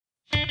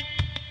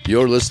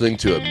You're listening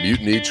to a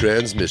Mutiny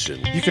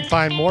Transmission. You can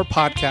find more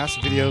podcasts,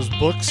 videos,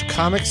 books,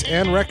 comics,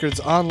 and records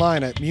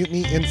online at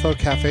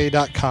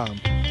mutinyinfocafe.com.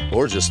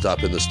 Or just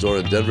stop in the store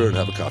in Denver and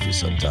have a coffee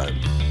sometime.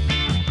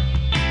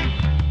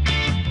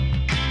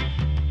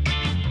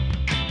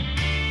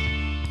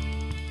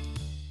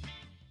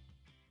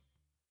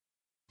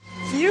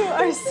 You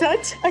are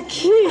such a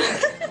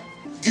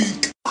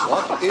geek.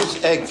 What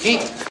is a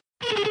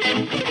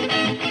geek?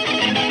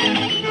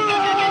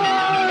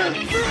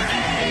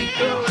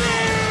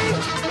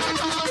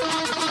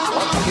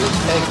 What is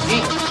a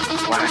geek?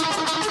 Whack.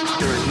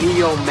 You're a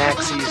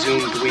neo-maxi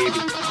zoom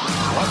dweeby.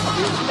 What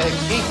is a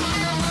geek?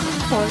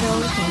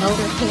 Portals,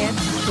 motorhead,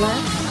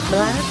 lust,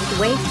 blood,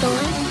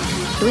 wasteland,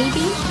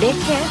 dweeby,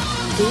 dickhead,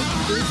 geek.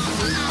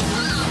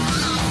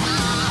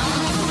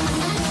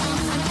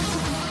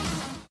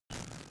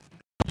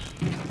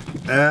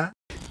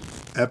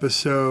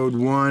 Episode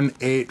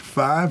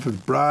 185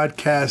 of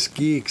Broadcast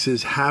Geeks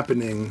is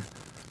happening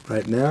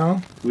right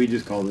now. We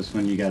just call this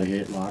one You Gotta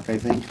Hit Lock, I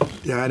think.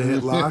 You had to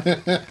hit lock.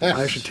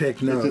 I should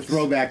take notes. It's a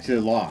throwback to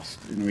Lost.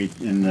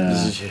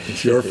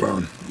 It's your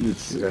phone.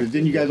 Because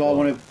didn't you guys all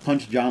want to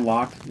punch John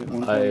Locke at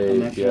one point on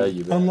that show?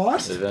 You bet. On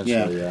Lost?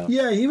 Eventually, yeah.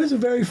 Yeah, he was a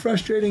very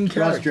frustrating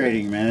character.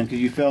 Frustrating, man, because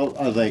you felt,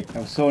 I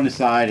was so on his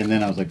side, and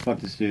then I was like, fuck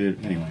this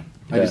dude. Anyway,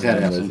 I just had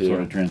to have some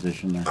sort of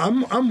transition there.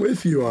 I'm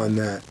with you on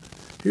that.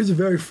 He was a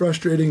very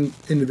frustrating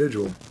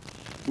individual.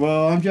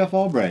 Well, I'm Jeff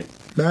Albright.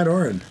 Matt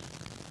Oren.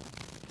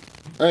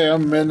 Hey,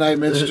 I'm Midnight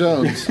Mitch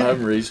Jones.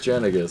 I'm Reese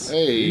Jenigas.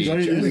 Hey,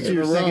 This is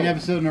your second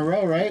episode in a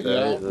row, right?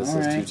 Yeah, this All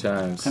is right. 2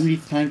 times. How many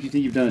times do you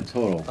think you've done it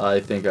total?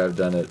 I think I've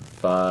done it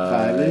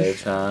 5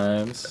 Five-ish?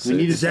 times. We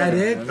need to Is that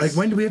it? times. Like,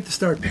 when do we have to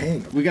start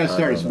paying him? We got to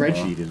start a I don't know.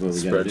 spreadsheet, is what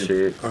we got to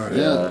do. Spreadsheet. All right.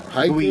 Yeah,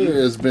 Hiker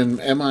has been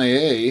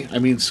MIA. I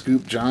mean,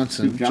 Scoop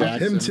Johnson. Scoop Johnson.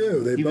 Jackson. Him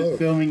too. They He was both.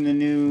 filming the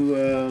new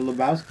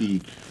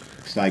Lebowski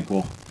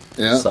cycle.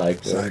 Yeah.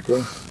 Cycle.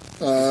 Cycle.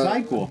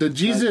 Cycle. The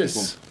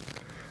Jesus.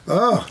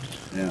 Oh,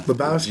 Yeah.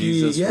 Lebowski.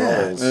 Jesus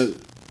Yeah. rolls. The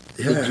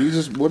Yeah.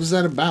 Jesus. What is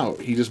that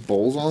about? He just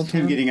bowls all the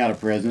Him time. getting out of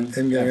prison.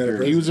 Him getting out of after-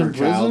 prison. He was in for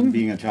child- prison?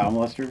 being a child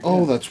molester. Oh,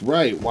 Yeah. that's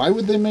right. Why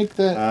would they make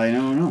that I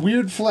don't know.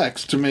 weird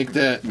flex to make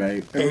that?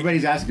 Right.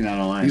 Everybody's asking that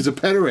online. He's a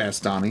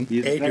pederast, Donnie.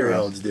 He's a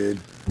 8-year-olds, dude.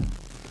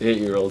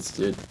 8-year-olds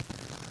did.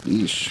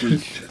 Yeesh.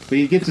 terrorist. But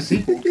he gets a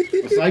sequel.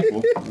 A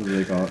cycle, what do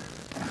they call it?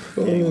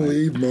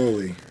 Holy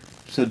moly.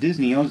 So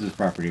Disney owns this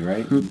property,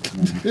 right?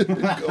 They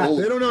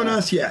don't own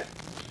us yet.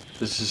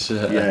 This is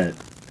Yeah.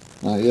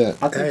 Not yet.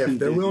 I'll take Hey, some if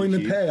they're Disney willing to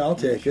cheap. pay, I'll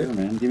take Sure, it.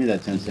 man. Give me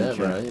that 10 yeah, cent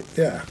check. right.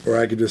 Yeah. Or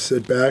I could just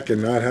sit back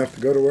and not have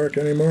to go to work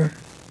anymore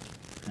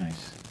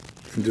Nice.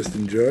 and just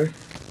enjoy.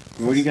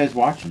 What are you guys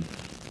watching?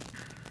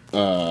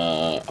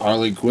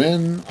 Harley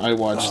Quinn. I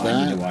watched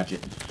I need to that. watch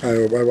it.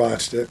 I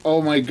watched it.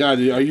 Oh my God!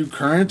 Are you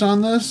current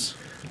on this?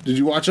 Did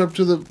you watch up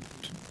to the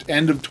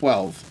end of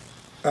 12?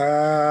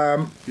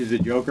 Is the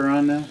Joker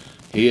on now?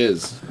 He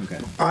is. Okay.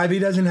 Ivy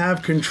doesn't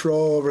have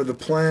control over the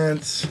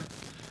plants.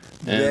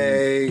 And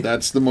They.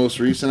 that's the most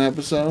recent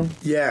episode?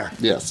 Yeah.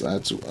 Yes,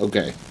 that's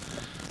okay.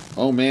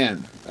 Oh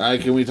man.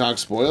 Can we talk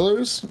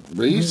spoilers?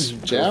 Reese?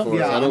 Jeff? Is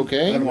that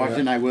okay? I'm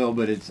watching. I will,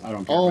 but it's I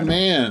don't care. Oh if I don't.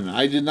 man,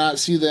 I did not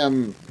see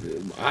them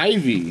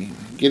Ivy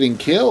getting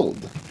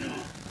killed.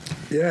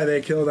 Yeah,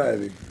 they killed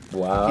Ivy.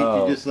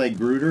 Wow. Just like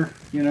Gruder,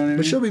 you know what I mean?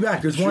 But she'll be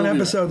back. There's one She'll be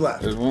episode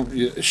left. There's one,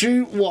 yeah,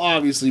 she will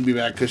obviously be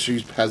back because she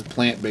has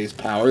plant-based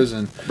powers,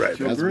 and Right.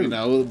 She'll as we Groot.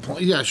 know,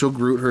 yeah, she'll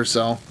Groot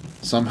herself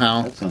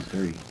somehow. That sounds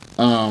dirty.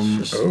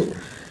 Oh.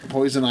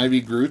 Poison Ivy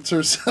Groots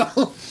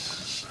herself.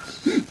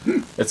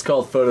 It's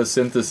called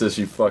photosynthesis,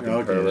 you fucking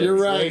Okay. pervert. You're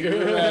right.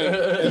 You're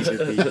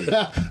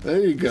right. There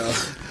you go.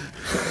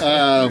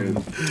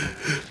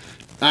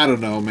 I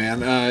don't know,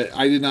 man.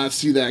 I did not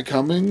see that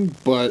coming,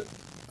 but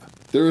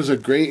there was a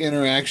great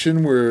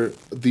interaction where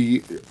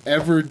the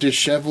ever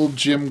disheveled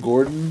Jim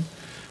Gordon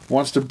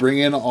wants to bring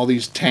in all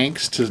these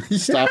tanks to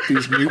stop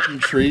these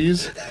mutant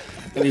trees.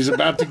 And he's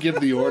about to give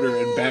the order,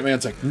 and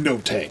Batman's like, "No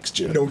tanks,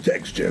 Jim." No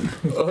text, Jim.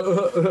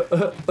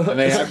 And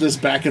they have this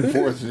back and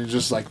forth, and he's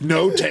just like,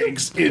 "No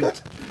tanks to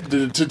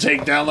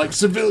take down like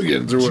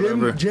civilians or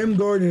whatever." Jim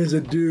Gordon is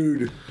a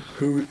dude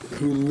who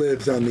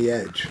lives on the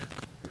edge.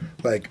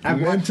 Like,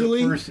 I've watched the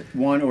mentally, first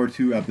 1 or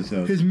 2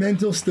 episodes. his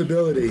mental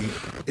stability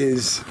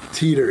is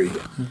teetery.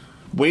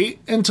 Wait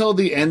until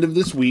the end of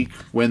this week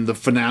when the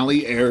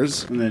finale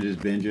airs And then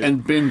just binge it.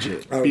 and binge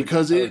it I would-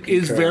 because I it would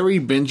is concur. very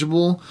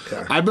bingeable.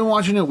 Yeah. I've been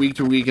watching it week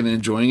to week and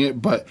enjoying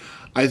it, but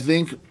I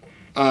think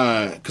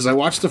because I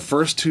watched the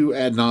first 2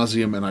 ad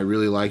nauseum and I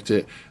really liked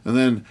it, and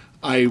then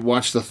I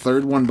watched the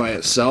third one by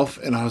itself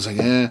and I was like,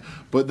 eh.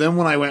 But then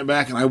when I went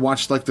back and I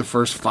watched like the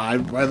first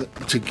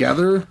 5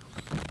 together,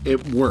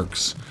 it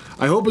works.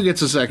 I hope it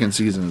gets a second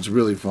season. It's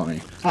really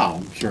funny. Oh,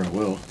 I'm sure it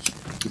will.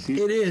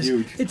 It is.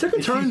 Huge. It took a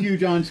It's turn.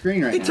 huge on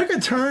screen right It now. took a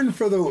turn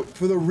for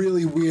the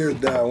really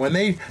weird though. When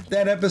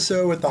that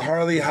episode with the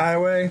Harley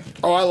Highway,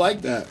 Oh, I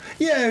like that.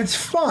 yeah, it's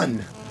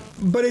fun,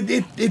 but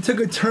it took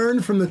a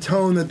turn from the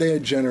tone that they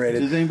had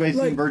generated. Does anybody see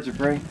Like, Birds of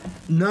Prey?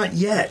 Not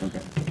yet. Okay.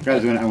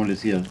 Guys, I wanted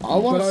to see it. I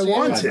want But I to see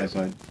want it. Side by it.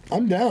 side.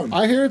 I'm down.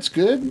 I hear it's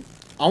good.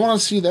 I want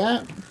to see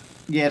that.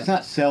 Yeah, it's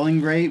not selling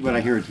great, but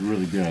I hear it's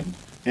really good.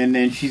 And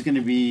then she's going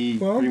to be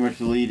pretty much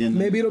the lead in.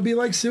 Maybe it'll be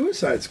like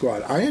Suicide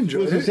Squad. I enjoy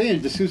Well, it. I'm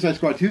saying the Suicide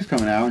Squad 2's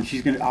coming out, and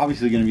she's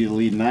obviously going to be the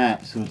lead in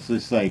that. So it's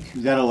just like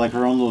she's got like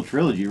her own little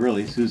trilogy,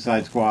 really.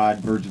 Suicide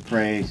Squad, Birds of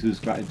Prey,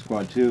 Suicide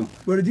Squad 2.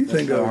 What did you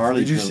think the of?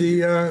 Harley Did you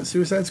trilogy. see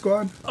Suicide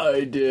Squad?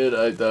 I did.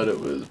 I thought it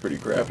was pretty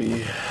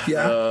crappy.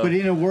 Yeah. But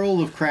in a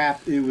world of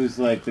crap, it was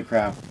like the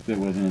crap that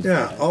wasn't as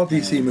Yeah, bad. all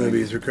DC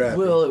movies are crap.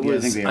 Well, it Yeah, I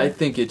was. think they I are.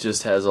 think it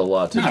just has a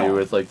lot to No. do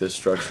with like the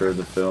structure of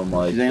the film,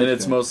 like, Shazam's and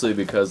it's good. mostly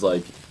because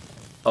like,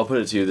 I'll put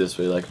it to you this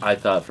way: like, I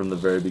thought from the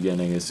very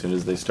beginning, as soon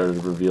as they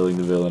started revealing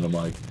the villain, I'm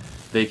like,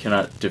 they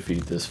cannot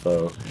defeat this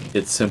foe.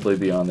 It's simply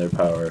beyond their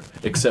power,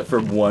 except for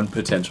one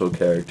potential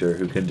character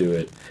who can do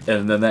it,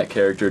 and then that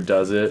character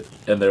does it,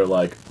 and they're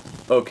like,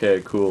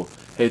 okay, cool.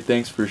 Hey,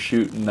 thanks for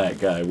shooting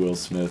that guy, Will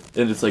Smith.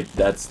 And it's like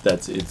that's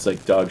it's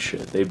like dog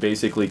shit. They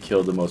basically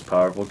killed the most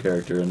powerful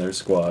character in their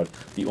squad,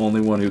 the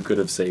only one who could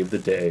have saved the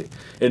day,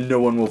 and no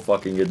one will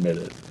fucking admit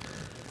it.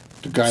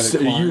 The guy that A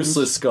climbs.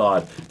 useless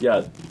god.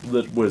 Yeah,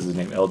 what is his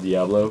name? El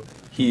Diablo.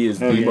 He is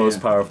the most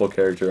powerful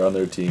character on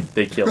their team.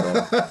 They kill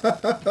him,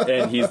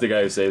 and he's the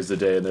guy who saves the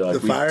day. And they're like, The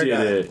 "We fire did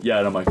guy. it!" Yeah,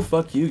 and I'm like,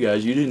 "Fuck you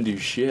guys! You didn't do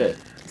shit.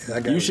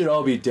 That guy You was- should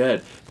all be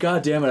dead.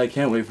 God damn it! I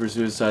can't wait for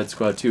Suicide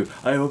Squad 2.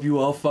 I hope you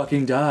all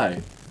fucking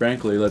die.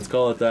 Frankly, let's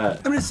call it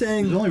that. I'm just There's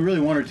saying, only really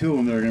one or two of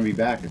them that are going to be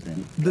back, I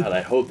think. God, I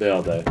hope they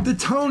all die. the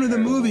tone of the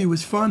movie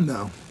was fun,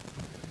 though.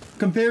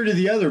 Compared to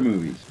the other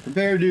movies.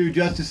 Compared to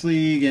Justice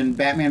League and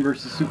Batman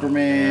vs.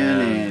 Superman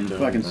and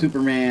fucking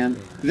Superman.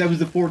 That was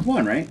the fourth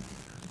one, right?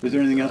 Was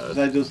there anything else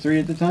besides those three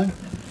at the time?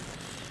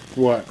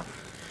 What?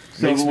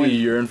 Makes me when-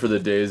 yearn for the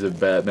days of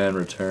Batman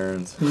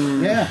Returns.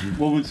 Yeah.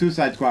 Well, when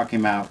Suicide Squad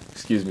came out,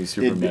 Excuse me,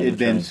 Superman. it'd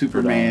been Returns.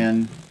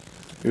 Superman,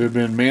 It would have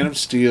been Man of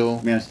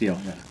Steel, Man of Steel,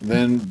 yeah.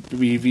 then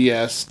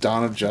BVS,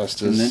 Dawn of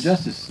Justice, And then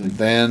Justice League.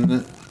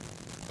 then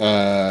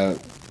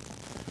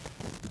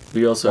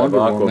We also Wonder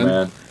have Woman.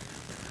 Aquaman.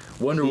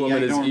 Wonder See, Woman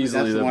I is don't-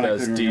 easily that's the the one I best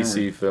couldn't DC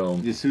remember.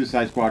 film. Did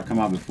Suicide Squad come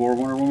out before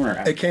Wonder Woman or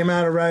after? It came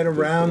out right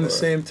around the Before.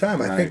 same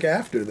time. I Right. think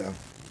after, though.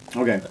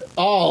 Okay.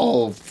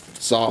 I'll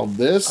solve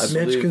I this.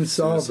 Mitch believe can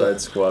solve Suicide that.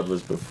 Squad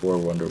was before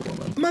Wonder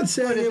Woman. I'm not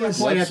saying But it at that was.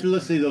 point, after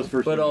let's say those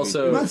first But two movies,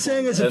 also- I'm not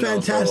saying it's a And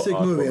also fantastic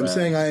movie. I'm Aquaman.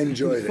 saying I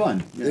enjoyed It was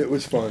fun, yeah. It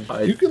was fun.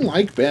 You can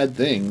like bad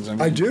things.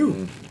 I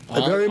do. I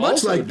very much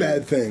also like do.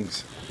 bad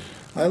things.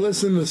 I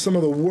listen to some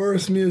of the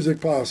worst music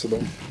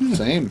possible.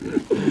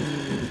 Same.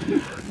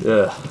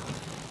 Yeah.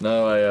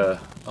 No,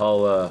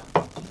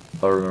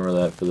 I'll remember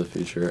that for the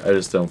future. I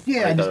just don't.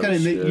 Yeah, I thought just it kind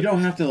was of shit. you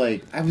don't have to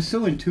like. I was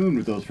so in tune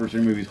with those first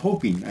three movies,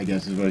 hoping, I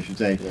guess is what I should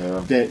say,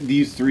 Yeah. that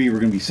these three were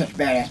going to be such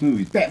badass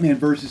movies. Batman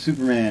versus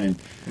Superman,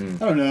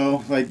 and I don't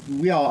know, like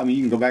we all. I mean,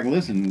 you can go back and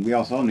listen. We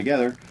all saw them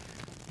together.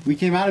 We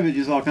came out of it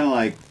just all kind of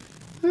like,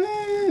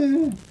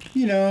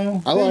 you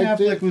know, I Ben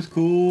liked Affleck it. was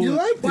cool. You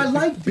liked Well, it I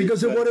liked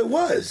because it, of but- what it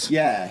was.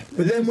 Yeah,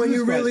 But then when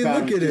you really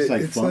look at it,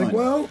 it's like,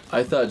 well,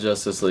 I thought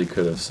Justice League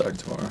could have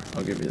sucked more.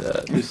 I'll give you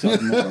that. There's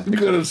something more.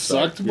 Could have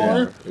sucked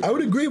more. I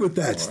would agree with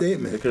that It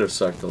statement. could have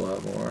sucked a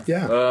lot more.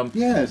 Yeah.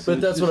 Yeah, so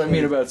But that's it's what I just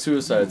mean like- about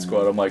Suicide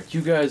Squad. I'm like,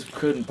 you guys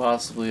couldn't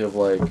possibly have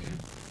like,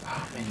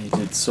 oh man, you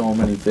did so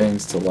many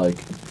things to like.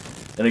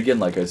 And again,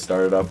 like I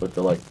started off with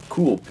the like,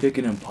 cool, pick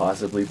an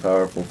impossibly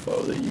powerful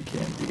foe that you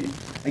can't beat.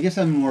 I guess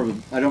I'm more of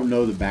a. I don't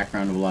know the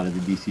background of a lot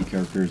of the DC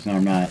characters, and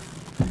I'm not.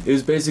 It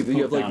was basically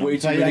you have like way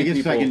too So I many guess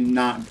people. I can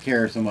not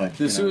care so much.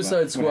 The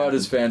Suicide Squad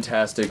is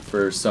fantastic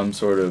for some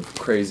sort of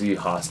crazy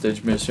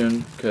hostage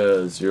mission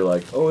because you're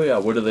like, oh yeah,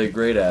 what are they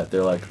great at?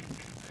 They're like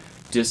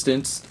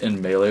distance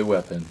and melee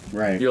weapon.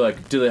 Right. You're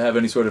like, do they have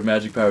any sort of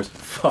magic powers?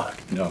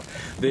 Fuck no.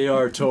 They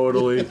are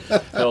totally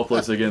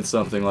helpless against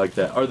something like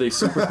that. Are they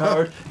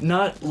superpowered?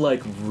 Not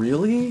like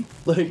really.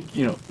 Like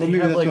Well, they maybe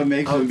have, that's like, what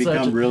makes them outside-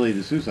 become really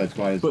the Suicide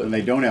Squad is But- when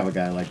they don't have a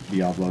guy like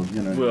Diablo.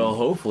 You know. Well,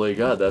 hopefully,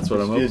 God, that's what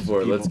I'm hoping Just for.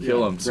 people- Let's kill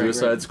yeah, them. right,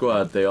 Suicide right.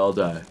 Squad. They all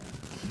die.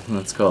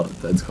 Let's call it.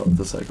 Let's call it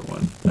the second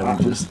one.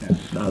 I'm just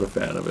not a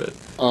fan of it.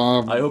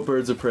 I hope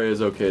Birds of Prey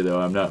is okay though.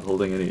 I'm not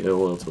holding any ill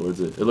will towards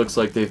it. It looks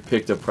like they've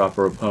picked a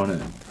proper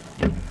opponent.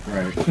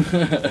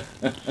 Right.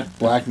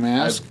 Black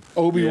Mask.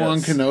 Obi-Wan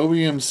yes.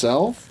 Kenobi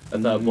himself. I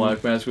thought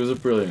Black Mask was a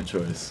brilliant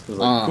choice. I was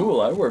like,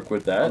 cool, I work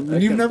with that. I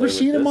You've can never play with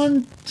seen him this.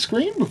 on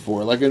screen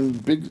before, like in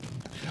big.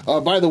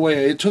 By the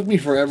way, it took me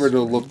forever to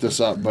look this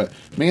up, but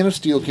Man of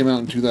Steel came out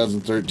in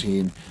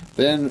 2013.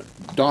 Then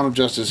Dawn of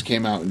Justice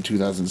came out in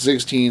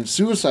 2016.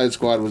 Suicide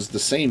Squad was the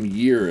same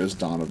year as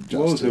Dawn of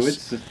Whoa, Justice. so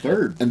it's the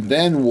third. And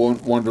then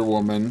Wonder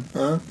Woman,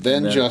 then And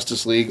then-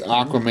 Justice League,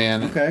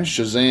 Aquaman, Okay.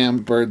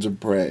 Shazam, Birds of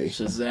Prey.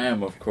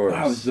 Shazam, of course.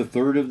 Wow, it's the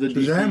third of the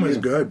Shazam was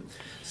DCU. good.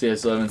 See, I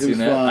still haven't It was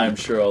seen that. fun. I'm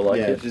sure I'll like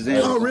Yeah, it.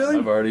 Shazam. Oh, really?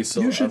 I've already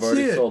sold. You should I've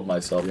already see it. sold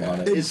myself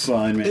on it. It's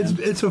fun, man.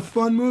 It's a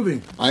fun movie. I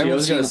See, I haven't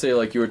was gonna seen- say,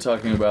 like you were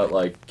talking about,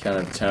 like kind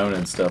of tone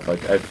and stuff.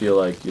 Like I feel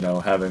like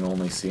having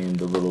only seen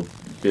the little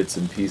bits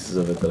and pieces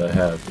of it that I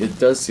have, it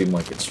does seem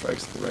like it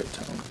strikes the right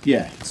tone.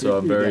 Yeah. So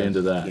I'm It very does.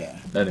 into that. Yeah.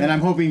 Anyway. And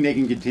I'm hoping they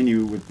can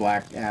continue with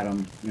Black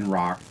Adam and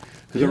Rock.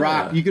 Because The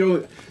Rock, you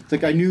could. It's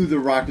like I knew The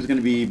Rock was going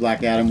to be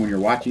Black Adam when you're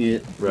watching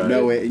it, Right. you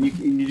know it, and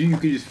you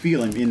could just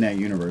feel him in that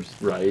universe.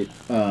 Right.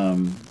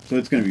 So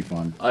it's going to be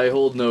fun. I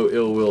hold no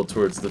ill will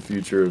towards the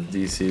future of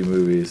DC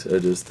movies. I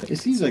just think It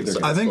seems like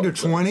they're. I think the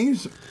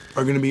 20s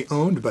are going to be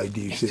owned by I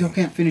DC. still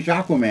can't finish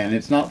Aquaman.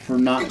 It's not for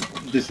not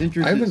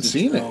disinterested. I haven't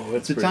seen it. Oh,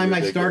 It's the time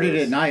I started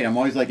at night. I'm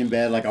always like in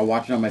bed, like I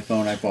watch it on my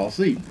phone. I fall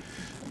asleep,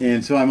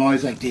 and so I'm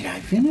always like, did I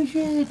finish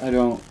it? I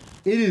don't.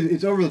 It is.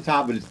 It's over the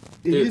top, but it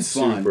is It's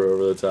fun. super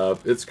over the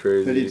top. It's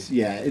crazy. But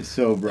it's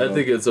so bro. I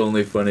think it's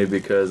only funny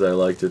because I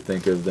like to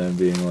think of them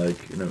being like,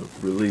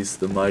 release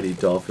the mighty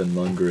Dolphin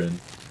Lundgren.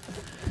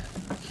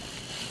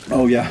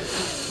 Oh yeah.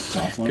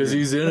 Because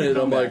he's in it.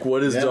 I'm like,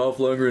 what is Yeah. Dolph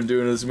Lundgren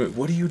doing in this movie?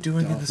 What are you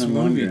doing in this Dolphin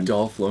movie, Lundgren.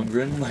 Dolph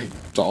Lundgren?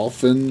 Like,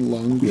 Dolphin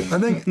Lundgren. I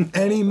think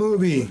any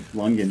movie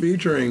Lundgren.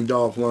 featuring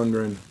Dolph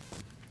Lundgren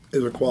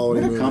is a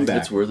quality What a movie. comeback.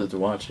 it's worth it to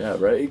watch. Yeah,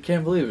 right? You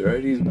can't believe it,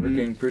 right? He's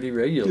working pretty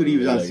regularly. Dude, he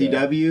was on that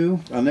guy.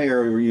 CW on the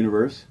Arrow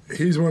universe.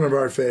 He's one of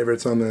our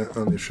favorites on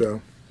the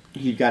show.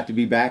 He got to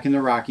be back in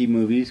the Rocky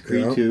movies,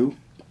 Creed Yeah. 2.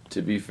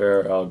 To be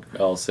fair,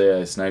 I'll say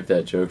I sniped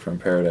that joke from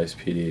Paradise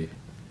PD.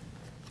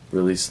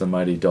 Release the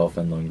mighty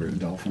Dolphin Lundgren.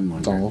 Dolphin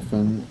Lundgren.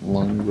 Dolphin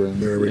Lundgren.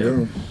 There we Yeah.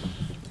 go.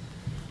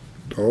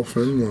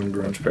 Dolphin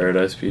Lundgren. Watch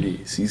Paradise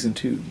PD, Season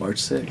 2, March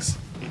 6th.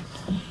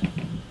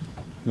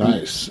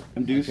 Nice.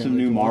 I'm doing some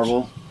new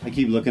Marvel. I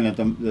keep looking at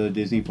the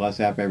Disney Plus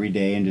app every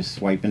day and just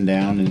swiping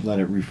down and let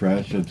it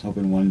refresh. I was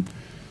hoping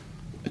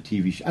a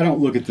TV show. I don't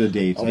look at the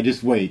dates. I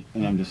just wait,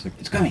 and I'm just like,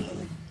 it's coming.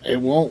 It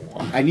won't.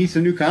 I need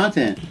some new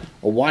content.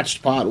 A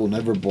watched pot will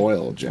never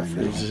boil,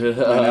 Jeffrey.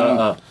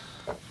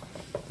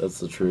 That's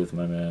the truth,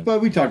 my man.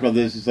 But we talked about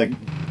this. It's like,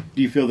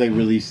 do you feel they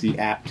released the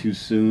app too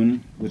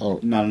soon with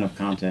not enough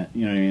content?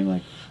 You know what I mean?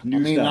 Like, new I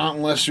mean, stuff. not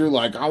unless you're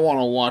like, I want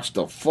to watch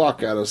the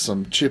fuck out of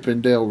some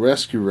Chippendale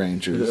Rescue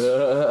Rangers.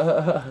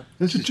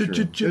 This is true.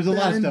 There's a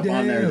lot of stuff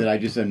on there that I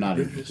just am not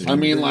interested in. I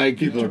mean, like,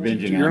 people are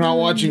binging. you're on not it.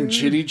 watching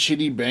Chitty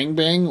Chitty Bang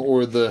Bang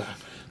or the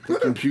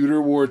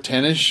computer wore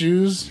tennis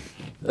shoes.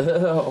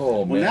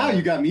 Oh, man. Well, now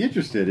you got me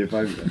interested. If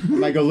I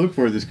might go look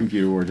for this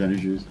computer war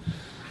tennis shoes.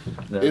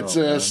 No, It's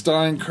man.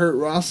 starring Kurt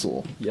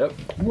Russell, Yep.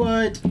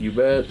 What? You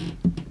bet.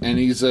 and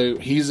he's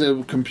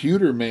a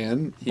computer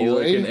man. He's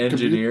like an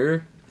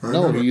engineer.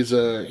 No, he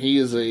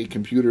is a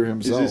computer Is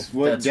himself. this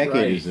what That's decade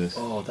right. is this?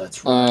 Oh,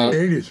 that's right.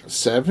 80s.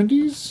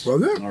 70s?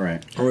 Was it? All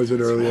right. Or was it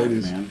early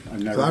 80s? Man, I've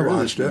 'Cause never I heard of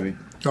watched this it. movie.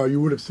 Oh, you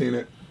would have seen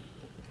it.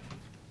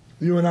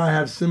 You and I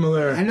have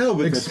similar I know,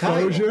 but the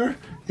title. exposure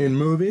in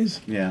movies.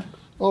 Yeah.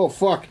 Oh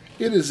fuck!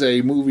 It is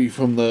a movie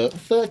from the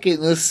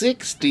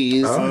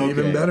 60s. Oh,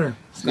 even Okay. better.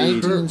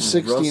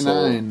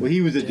 1969. Well,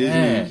 he was a Disney.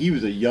 Dang. He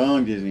was a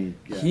young Disney.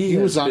 guy. He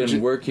was has on been J-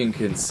 working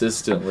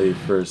consistently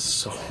for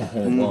so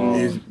long.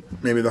 He's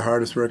maybe the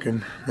hardest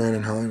working man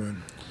in Hollywood.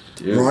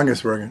 Dude,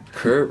 Longest working.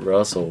 Kurt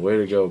Russell, way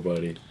to go,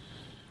 buddy.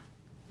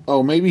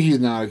 Oh, maybe he's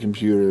not a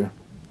computer.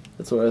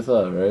 That's what I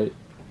thought, right?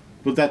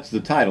 But that's the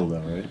title, though,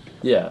 right?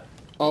 Yeah.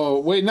 Oh,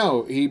 wait,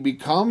 no. He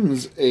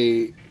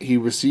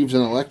receives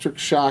an electric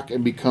shock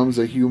and becomes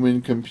a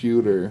human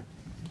computer.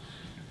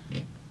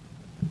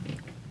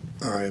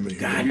 I am a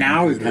God,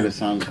 now it kind of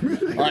sounds. All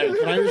right,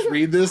 can I just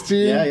read this to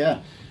you? Yeah, yeah.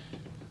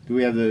 Do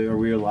we have Are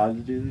we allowed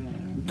to do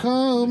that?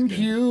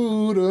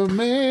 Computer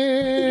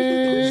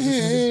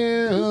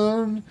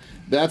man.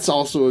 That's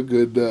also a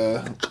good.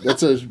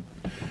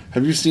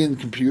 Have you seen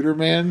Computer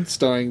Man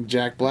starring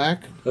Jack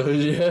Black? Oh,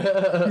 yeah.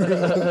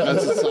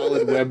 That's a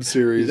solid web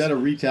series. Is that a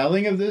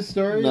retelling of this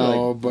story?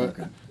 No, but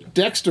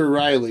Dexter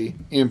Riley,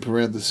 in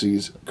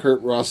parentheses,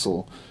 Kurt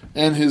Russell,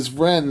 and his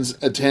friends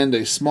attend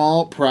a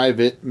small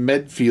private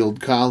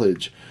Medfield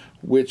college,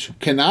 which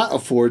cannot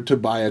afford to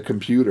buy a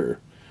computer.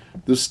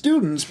 The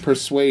students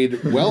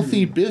persuade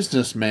wealthy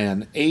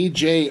businessman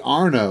A.J.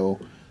 Arno,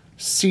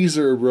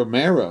 Cesar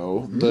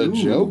Romero, the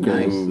Joker,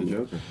 Nice, the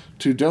Joker.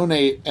 to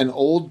donate an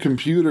old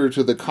computer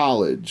to the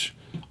college.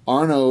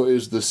 Arno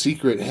is the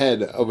secret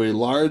head of a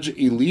large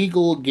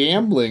illegal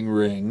gambling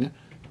ring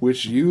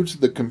which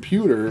used the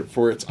computer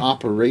for its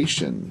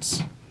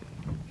operations.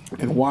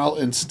 And while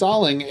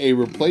installing a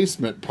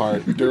replacement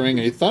part during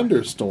a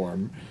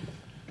thunderstorm,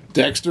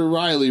 Dexter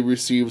Riley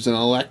receives an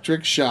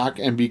electric shock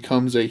and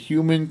becomes a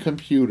human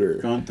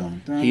computer. Dun,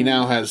 dun, dun. He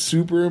now has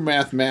super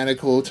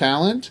mathematical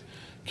talent,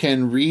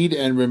 can read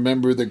and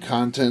remember the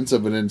contents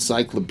of an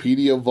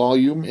encyclopedia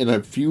volume in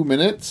a few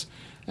minutes,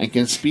 and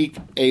can speak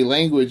a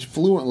language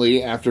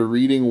fluently after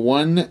reading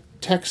one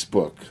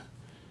textbook.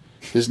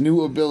 His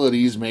new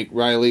abilities make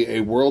Riley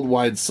a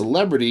worldwide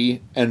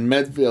celebrity and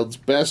Medfield's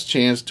best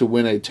chance to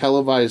win a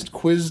televised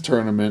quiz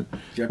tournament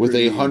with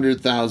a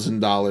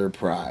 $100,000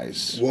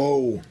 prize.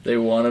 Whoa. They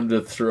want him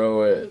to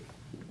throw it.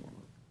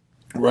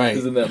 Right.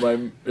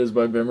 Is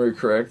my memory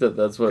correct that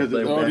that's what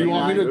they Oh, do you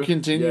want me to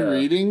continue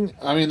reading?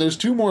 I mean, there's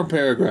 2 more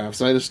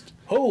paragraphs.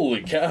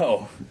 Holy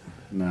cow.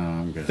 No,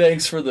 I'm good.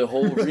 Thanks for the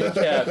whole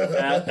recap,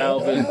 at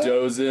Alvin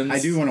Dozens. I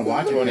do want to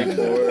watch it.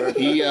 24.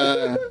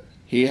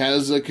 He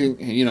has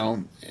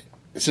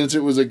since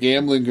it was a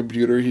gambling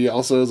computer, he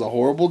also has a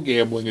horrible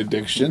gambling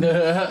addiction.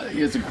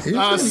 He's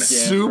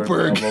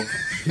super.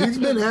 He's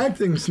been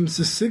acting since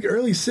the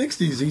early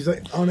 60s. He's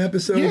like on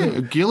episode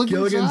of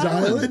Gilligan's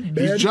Island. He's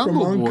Bad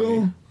Jungle from Boy.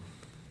 Uncle.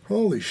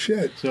 Holy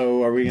shit.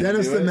 So are we going to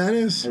Dennis do the it?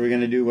 Menace. Are we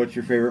going to do what's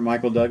your favorite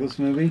Michael Douglas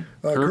movie?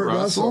 Kurt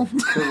Russell.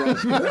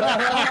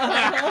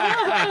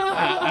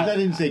 I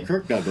didn't say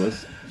Kirk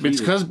Douglas. It's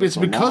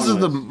because of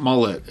the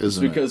mullet,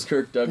 isn't Because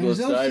Kirk Douglas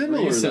He's so died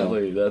similar,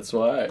 recently. That's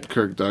why. it?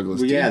 Kirk Douglas.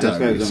 Well, yeah, did that's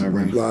die why I was on my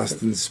recently. brain.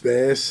 Lost in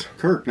Space.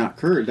 Kirk, not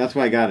Kurt. That's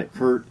why I got it.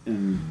 Kurt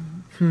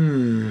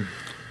and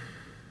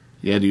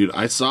Yeah, dude,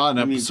 I saw an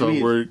I mean, episode to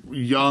me, where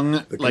young,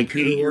 like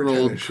computer word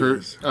 8-year-old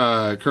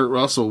kinda Kurt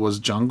Russell was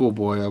Jungle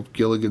Boy of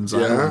Gilligan's Yeah.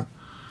 Island.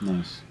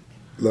 nice.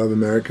 Love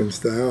American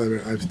Style. I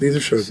mean, these are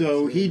shows.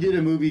 So he did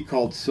a movie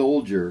called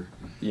Soldier.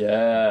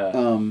 Yeah.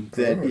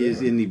 That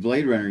is in the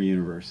Blade Runner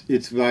universe.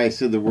 It's why I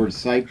said the word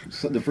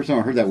the first time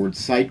I heard that word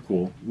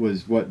 "sidequel"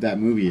 was what that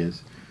movie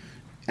is.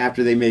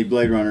 After they made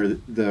Blade Runner,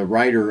 the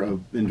writer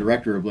and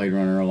director of Blade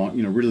Runner,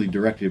 really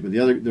directed it.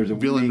 But there's a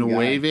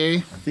Villeneuve. I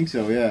think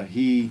so. Yeah,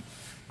 he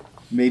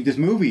made this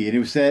movie, and it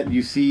was set.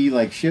 You see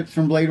like ships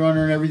from Blade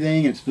Runner and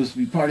everything. It's supposed to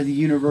be part of the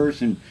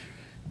universe and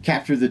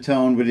capture the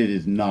tone, but it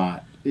is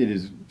not. It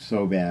is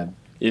so bad.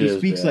 It he is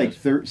speaks bad.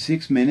 like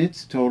 6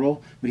 minutes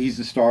total, but he's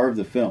the star of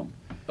the film.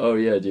 Oh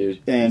yeah,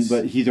 dude.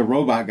 But he's a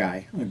robot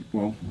guy.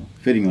 Well,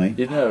 fittingly.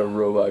 He's not a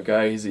robot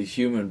guy. He's a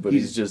human, but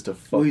he's just a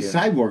fucking. Well, he's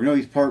cyborg. No,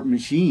 he's part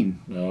machine.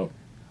 No.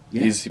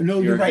 Yeah. He's no,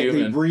 pure you're right.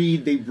 human.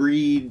 They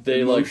breed.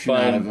 They like emotion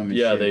out of him. find. and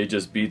Yeah, shit. they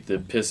just beat the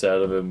piss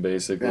out of him.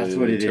 Basically, That's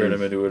what they it turn is.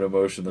 him into an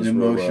emotionless an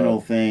emotional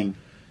robot. thing.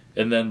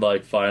 And then,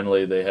 like,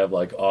 finally, they have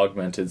like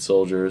augmented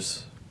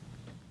soldiers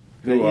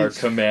who But are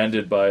it's-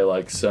 commanded by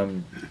like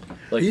some.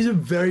 Like, He's a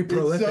very It's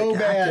prolific so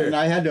bad, actor. and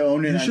I had to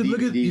own it. You on should look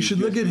at DVD his just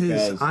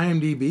because-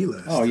 IMDb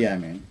list. Oh yeah,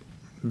 man.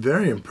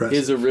 Very impressive.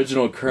 his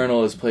original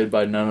colonel is played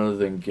by none other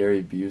than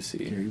Gary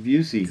Busey. Gary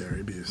Busey.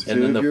 Gary Busey.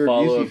 And then if you're a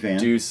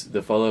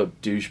the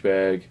follow-up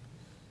douchebag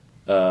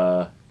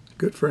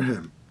Good for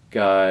him.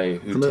 guy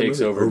who Remember takes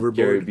that over Overboard?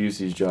 Gary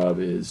Busey's job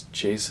is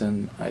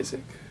Jason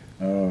Isaac.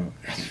 Oh,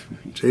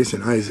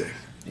 Jason Isaac.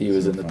 He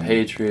was in The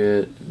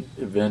Patriot,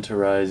 Event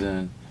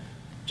Horizon,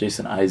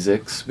 Jason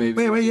Isaacs,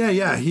 maybe. Wait,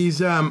 yeah. He's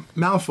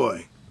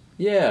Malfoy.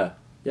 Yeah,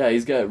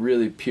 he's got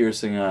really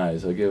piercing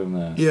eyes. I'll give him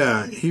that.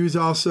 Yeah, he was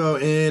also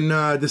in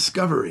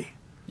Discovery.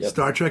 Yep.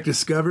 Star Trek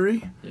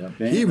Discovery. Yep.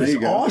 man, He there was you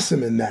go.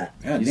 awesome in that.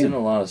 God He's damn. in a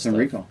lot of Some stuff.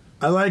 recall.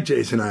 I like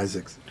Jason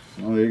Isaacs.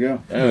 Oh, there you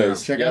go.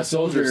 Anyways, Check yeah, out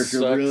Soldier if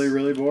you're sucks. really,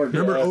 really bored.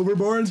 Remember Yeah.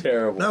 Overboard?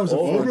 Terrible. That was a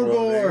fun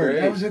Overboard. Great.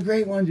 That was a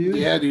great one, dude.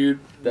 Yeah, dude.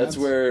 That's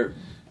where.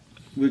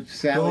 With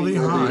Sally Goldie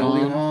Hawn.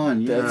 Goldie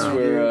Hawn. That's yeah.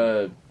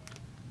 where.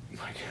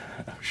 My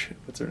God, oh shit,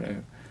 what's her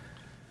name?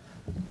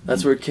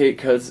 That's where Kate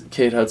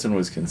Hudson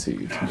was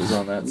conceived. Was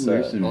on that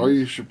set. Listen. Are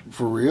you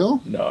for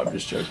real? No, I'm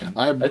just joking.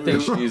 I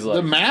think she's like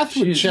the math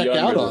would she's check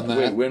younger out than- on that.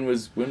 Wait, when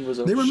was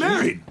They were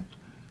married.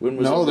 When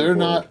was No, they're Overboard?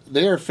 not.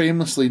 They are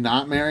famously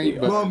not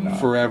married, but Well,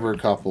 forever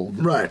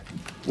coupled. Right.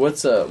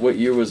 What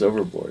year was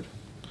Overboard?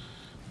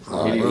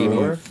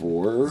 84?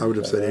 84. I would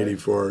have said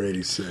 84 or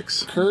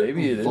 86. Kurt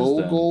Maybe it is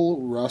Vogel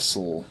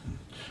Russell.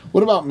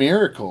 What about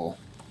Miracle?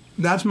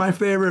 That's my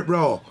favorite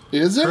role.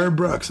 Is it? Herb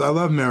Brooks. I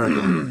love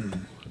Miracle.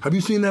 Have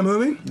you seen that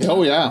movie?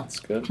 Oh yeah. It's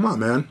good. Come on,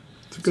 man.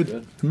 It's a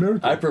good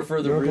Miracle. I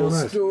prefer the Miracle real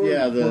on Ice. story.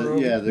 Yeah,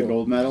 the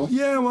gold medal.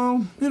 Yeah,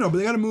 well, but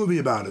they got a movie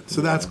about it, so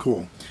that's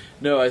cool.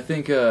 No, I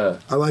think. I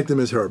liked him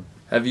as Herb.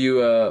 Have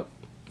you?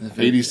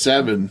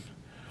 87,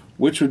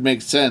 which would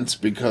make sense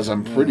because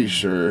I'm pretty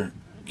sure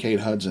Kate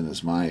Hudson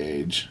is my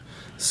age.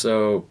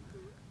 So,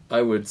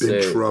 I would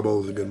Big say.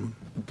 Trouble is a good one.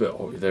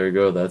 But there you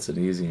go. That's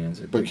an easy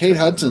answer. But Big Kate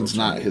Trouble in Hudson's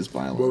Little not China. his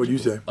biological. What would you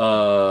say?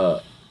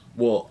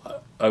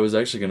 Well, I was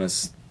actually gonna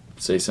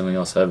say something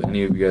else. Have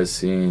any of you guys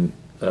seen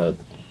the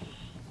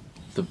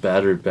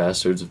Battered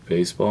Bastards of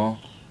Baseball?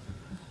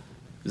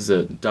 Is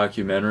a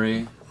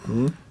documentary.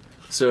 Mm-hmm.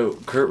 So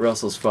Kurt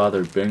Russell's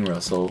father, Bing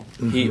Russell,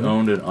 he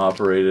owned and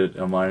operated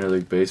a minor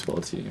league baseball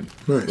team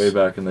Nice. way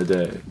back in the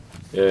day,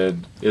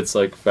 and it's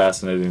like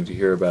fascinating to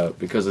hear about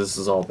because this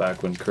is all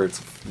back when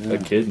Kurt's a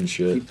kid and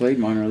shit. He played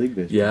minor league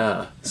baseball.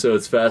 Yeah, so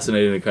it's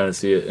fascinating to kind of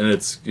see it, and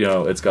it's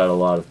it's got a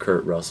lot of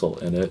Kurt Russell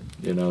in it,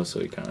 so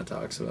he kind of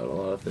talks about a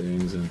lot of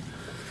things, and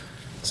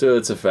so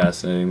it's a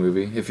fascinating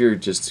movie. If you're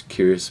just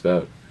curious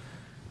about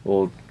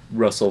old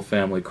Russell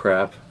family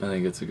crap, I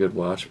think it's a good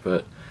watch.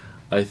 But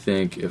I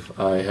think if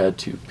I had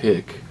to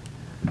pick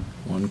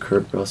one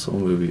Kurt Russell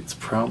movie, it's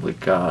probably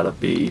gotta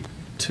be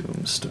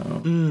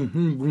Tombstone.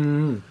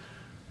 Mm-hmm.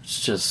 It's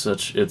just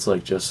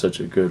such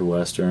a good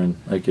Western.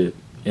 And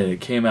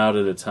it came out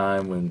at a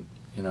time when,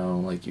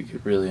 you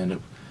could really end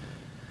up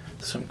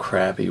with some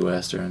crappy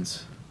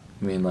Westerns.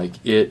 I mean,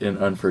 it and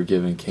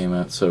Unforgiven came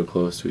out so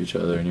close to each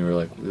other, and you were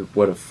like,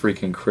 what a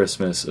freaking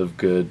Christmas of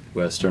good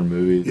Western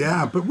movies.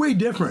 Yeah, but way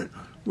different.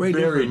 Way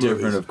Very different,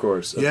 different, movies. of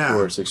course. Of Yeah.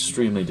 course,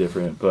 extremely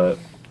different, but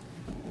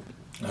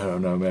I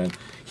don't know, man.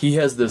 He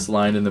has this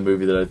line in the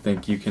movie that I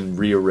think you can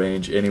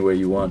rearrange any way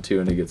you want to,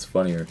 and it gets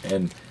funnier.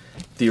 And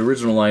the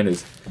original line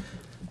is,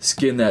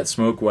 Skin that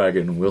smoke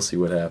wagon and we'll see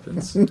what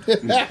happens.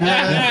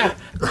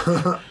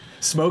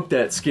 Smoke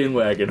that skin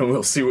wagon and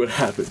we'll see what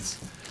happens.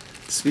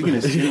 Speaking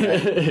of skin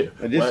wagon,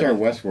 I did start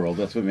Westworld.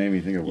 That's what made me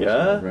think of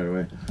Westworld right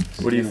away.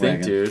 What do you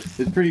think, dude?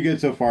 It's pretty good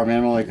so far, man.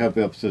 I'm only a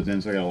couple episodes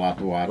in, so I got a lot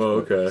to watch.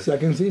 Oh, okay.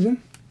 Second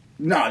season?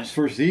 No, just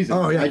first season.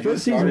 Oh, yeah,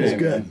 first season was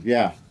good.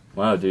 Yeah.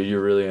 Wow, dude,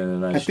 you're really in a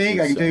nice. I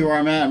think I can tell you where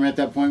I'm at. I'm at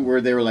that point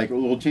where they were like,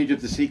 we'll change up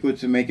the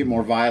sequence and make it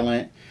more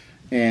violent,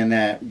 and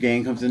that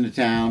gang comes into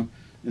town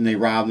and they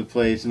rob the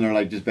place and they're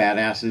like just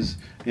badasses,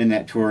 and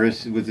that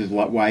tourist with his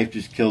wife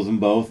just kills them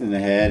both in the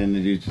head, and the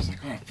dude's just like,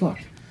 oh fuck.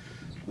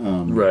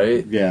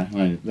 Right? Yeah,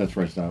 that's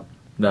where I stopped.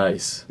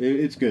 Nice.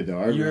 It's good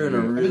though. You're in a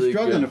I've really been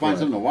struggling good to find point.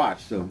 something to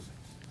watch, so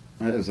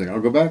I was like, I'll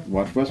go back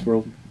watch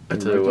Westworld. I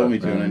tell you told what, me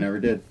to, man. and I never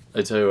did.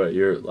 I tell you what,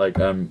 you're like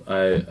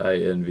I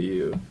envy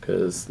you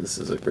because this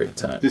is a great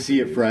time To see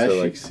it fresh? To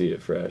like see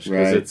it fresh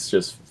because Right. it's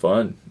just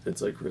fun.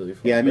 It's like really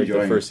fun. Yeah, I'm like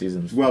enjoying the first it.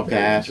 season's Well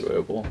very cast,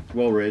 enjoyable.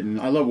 well written.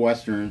 I love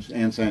westerns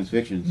and science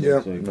fiction. So Yeah.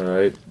 it's like, All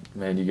right,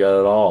 man, you got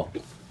it all.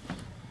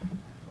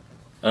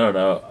 I don't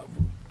know.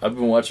 I've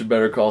been watching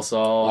Better Call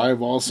Saul.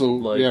 I've also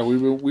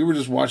we were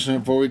just watching it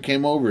before we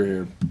came over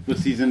here. what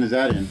season is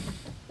that in?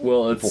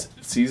 Well, it's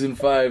season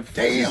 5.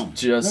 Damn.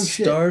 Just No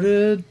shit.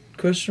 started.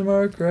 Question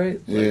mark,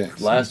 right? Yeah.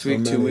 Like last So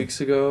week, 2 many. weeks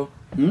ago.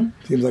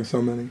 Seems like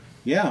so many.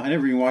 Yeah, I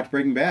never even watched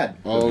Breaking Bad.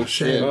 Oh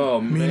shit! Oh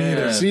Me man,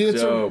 neither. See,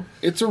 dope.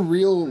 it's a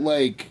real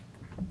like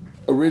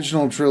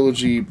original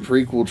trilogy,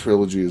 prequel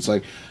trilogy. It's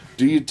like,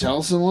 do you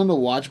tell someone to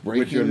watch Breaking?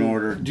 Which in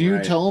order, Do you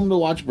right. tell them to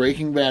watch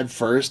Breaking Bad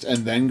first and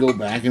then go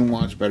back and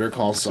watch Better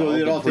Call Saul? So it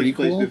the all takes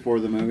place prequel? before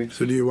the movie.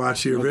 So do you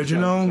watch the What's the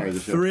original show? Sorry, the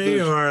show.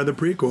 3 or the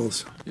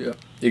prequels? Yeah,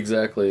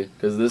 exactly.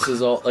 Because this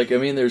is all like I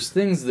mean, there's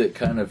things that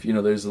kind of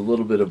there's a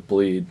little bit of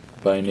bleed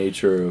by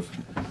nature of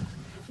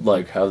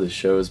like how the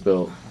show is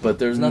built, but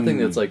there's nothing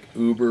that's like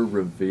uber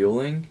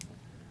revealing.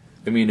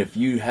 I mean, if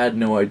you had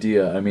no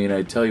idea, I mean,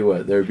 I tell you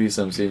what, there'd be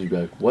some scenes you'd be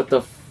like, what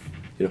the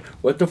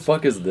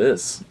fuck is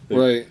this?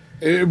 Right.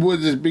 It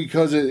was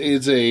because it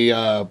is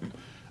a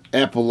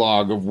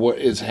epilogue of what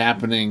is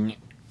happening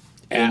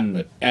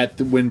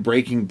when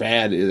Breaking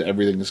Bad is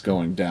everything is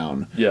going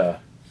down. Yeah.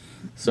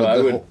 So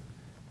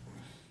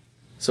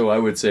I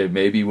would say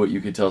maybe what you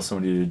could tell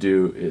somebody to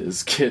do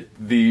is get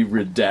the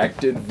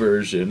redacted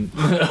version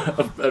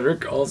of Better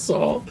Call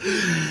Saul,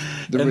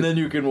 and then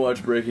you can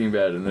watch Breaking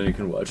Bad, and then you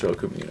can watch El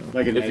Camino.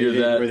 Like an if you're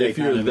editing that where they if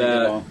you're kind of make it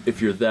that all-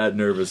 if you're that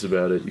nervous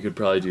about it, you could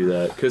probably do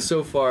that. Because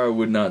so far, I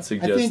would not I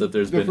suggest think that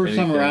there's the been first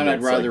time anything around, I'd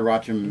that's, rather like,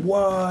 watch them.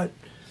 What?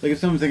 Like if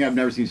something I've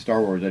never seen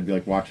Star Wars, I'd be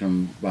like watching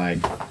them by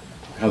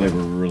how they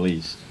were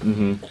released.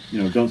 Mm-hmm.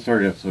 You know, don't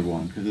start at episode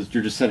 1 because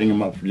you're just setting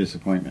them up for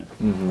disappointment.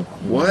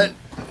 What?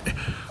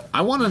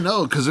 I want to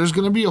know because there's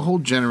going to be a whole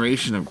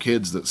generation of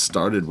kids that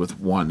started with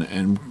 1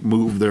 and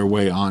moved their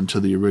way on to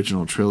the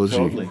original trilogy.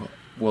 Totally.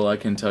 Well, I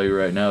can tell you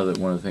right now that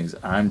one of the things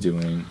I'm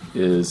doing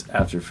is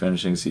after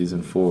finishing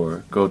season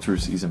 4, go through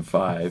season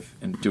 5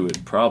 and do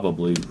it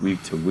probably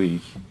week to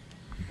week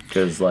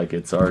because like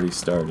it's already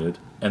started,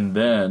 and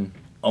then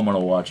I'm gonna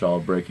watch all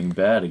of Breaking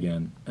Bad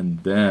again,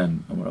 and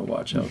then I'm gonna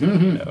watch El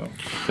Camino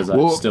because I've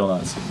Well, still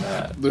not seen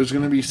that. There's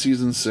going to be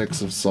season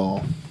 6 of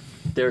Saul.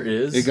 There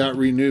is. It got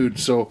renewed,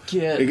 so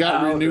Get it got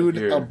out of renewed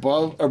here.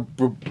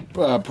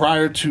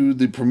 prior to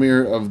the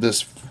premiere of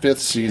this 5th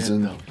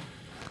season.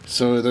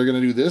 So they're going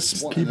to do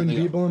this. one, and Keeping then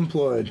they- people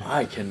employed.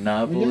 I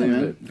cannot Yeah, believe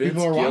man. it. Vince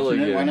People are watching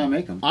Gilligan. it. Why not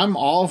make them? I'm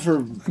all for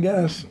I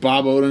guess.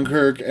 Bob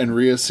Odenkirk and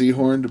Rhea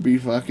Seehorn to be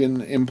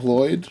fucking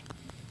employed,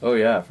 Oh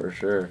yeah, for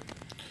sure.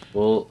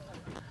 Well,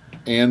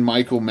 and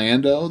Michael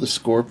Mando, the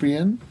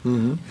Scorpion.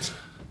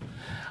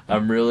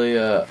 I'm really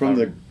From I'm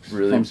really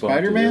from pumped to do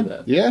Spider-Man?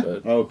 that, Yeah.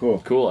 but- Oh,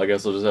 cool. Cool. I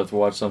guess I'll just have to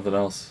watch something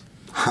else.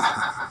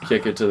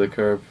 Kick it to the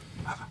curb.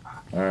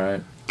 All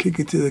right. Kick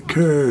it to the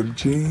curb,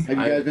 G. Have you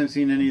guys been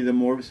seeing any of the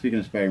more? Speaking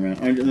of Spider-Man,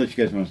 unless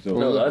you guys want to still.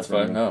 No, that's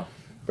fine. No.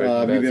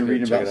 Have you been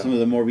reading about some of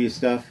the Morbius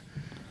stuff?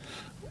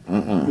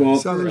 Well,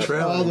 Saw the first,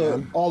 trailer,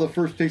 man. all the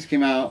first picks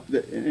came out.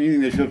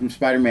 Anything they showed from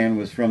Spider-Man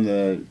was from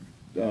the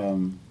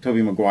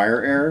Tobey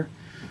Maguire era,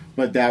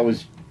 but that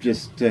was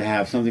just to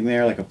have something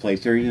there, like a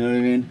placeholder. You know what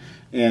I mean?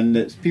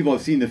 And people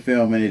have seen the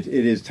film, and it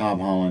is Tom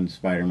Holland's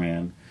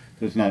Spider-Man.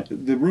 So it's not.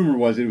 The rumor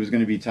was it was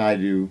going to be tied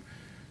to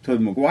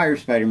Tobey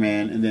Maguire's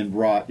Spider-Man, and then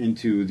brought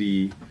into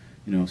the,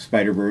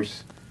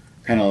 Spider-Verse,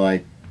 kind of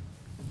like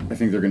I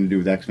think they're going to do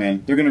with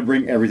X-Men. They're going to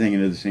bring everything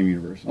into the same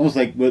universe, almost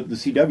like what the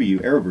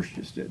CW Arrowverse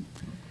just did.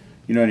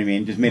 You know what I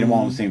mean? Just made them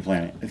all on the same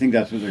planet. I think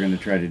that's what they're going to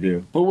try to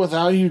do. But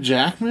without Hugh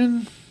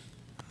Jackman?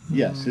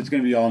 Yes, it's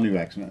going to be all new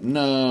X-Men.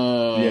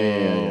 No.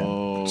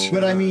 Yeah.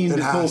 But I mean, It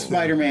this whole has to.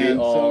 Spider-Man,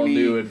 The all Sony,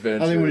 new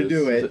how they want to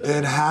do adventures. it.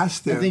 It has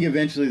to. I think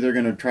eventually they're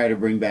going to try to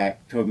bring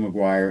back Tobey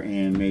Maguire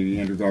and maybe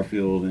Andrew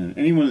Garfield and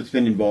anyone that's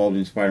been involved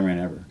in Spider-Man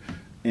ever,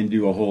 and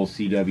do a whole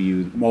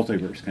CW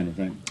multiverse kind of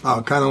thing.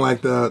 Oh, kind of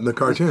like the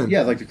cartoon.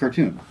 Yeah, like the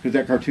cartoon, because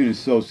that cartoon is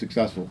so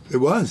successful. It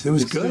was. It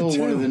was It's good, still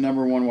too. one of the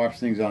number one watched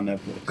things on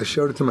Netflix. I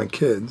showed it to my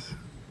kids.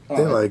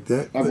 They liked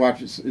it. I've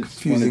watched it. It's one of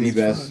Confusing the is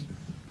best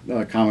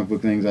comic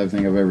book things I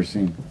think I've ever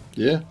seen.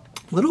 Yeah.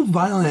 A little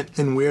violent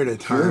and weird at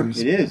times.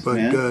 It is, but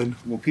man. good.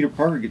 Well, Peter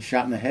Parker gets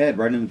shot in the head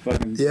right in the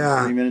fucking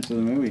 3 minutes of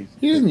the movie.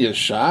 He didn't get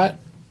shot.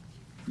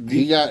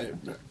 He got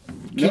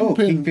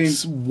Kingpin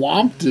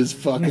swamped his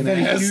fucking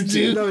ass,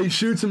 dude. No, he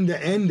shoots him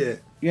to end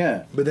it.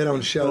 Yeah. But they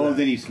don't show that.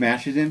 Then he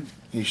smashes him.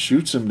 He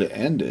shoots him to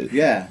end it.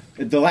 Yeah.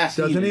 The last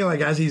Doesn't scene he? is- Like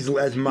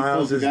as Miles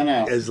pulls the gun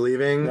out. is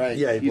leaving. Right.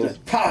 Yeah, He pulls-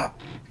 just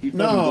pop. He fucking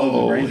blows his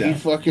No, brains he out.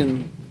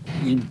 fucking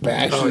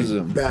bashes he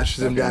him.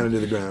 bashes him down into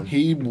the ground.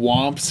 He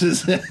whomps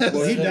his ass.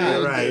 Well, he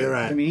died. You're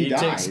right. I mean, he, He died.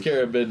 takes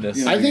care of business.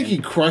 You know I what think I he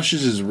mean?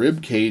 crushes his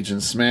rib cage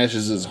and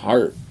smashes his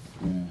heart.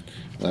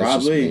 That's just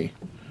Probably. me.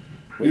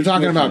 You're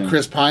talking Which about one?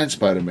 Chris Pine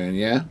Spider-Man,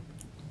 yeah?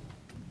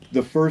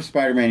 The first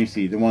Spider-Man you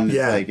see, the one that's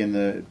Yeah. like in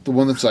the... The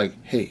one that's like,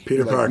 hey, Peter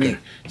you're like Parker. me.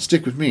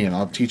 Stick with me and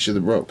I'll teach you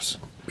the ropes.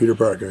 Peter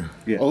Parker.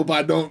 Yeah. Hope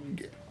I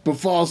don't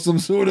befall some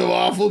sort of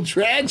awful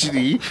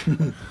tragedy.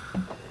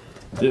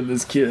 Then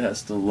this kid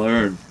has to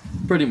learn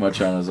pretty much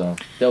on his own.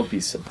 There'll be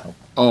some help.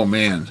 Oh,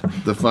 man.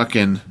 The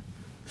fucking...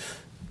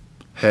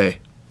 Hey.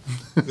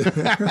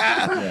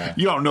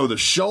 You don't know the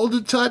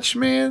shoulder touch,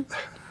 man?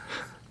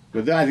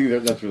 But I think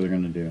that's what they're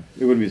going to do.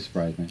 It wouldn't be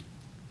surprising.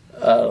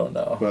 I don't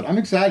know. But I'm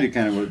excited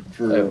kind of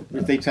for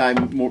if they tie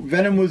more.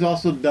 Venom was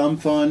also dumb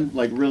fun,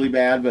 like really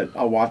bad, but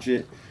I'll watch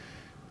it.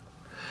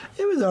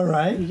 It was all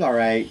right. It was all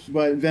right.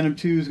 But Venom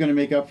 2 is going to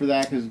make up for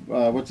that because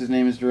what's his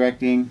name is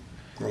directing?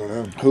 I don't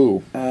know.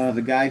 Who?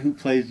 The guy who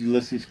plays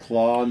Ulysses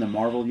Claw in the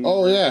Marvel universe.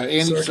 Oh, yeah,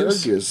 Andy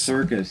Serkis? Serkis.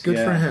 Circus. Good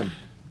yeah. for him.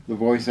 The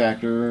voice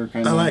actor,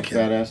 kind I of like him.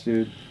 badass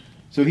dude.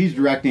 So he's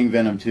directing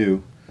Venom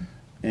 2.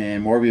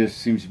 And Morbius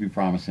seems to be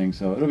promising,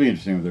 so it'll be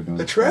interesting what they're doing.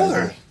 The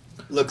trailer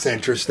looks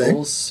interesting.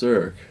 Full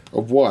circ.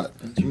 Of what?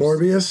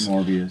 Morbius.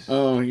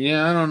 Oh,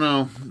 yeah, I don't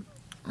know.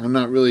 I'm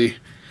not really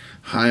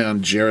high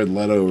on Jared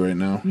Leto right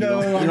now. No,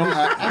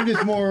 I'm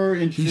just more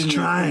interested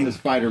in the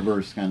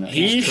Spider-Verse kind of.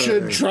 He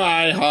should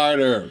try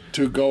harder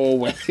to go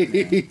away.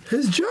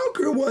 His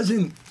Joker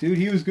wasn't. Dude,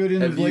 he was good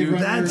in the Have Blade you-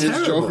 Runner. That's His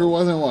terrible. Joker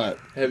wasn't what?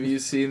 Have you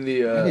seen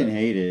the? I didn't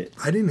hate it.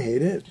 I didn't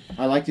hate it.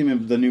 I liked him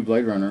in the new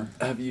Blade Runner.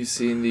 Have you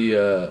seen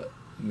the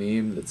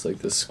meme that's like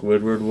the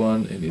Squidward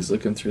one, and he's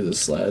looking through the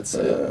slats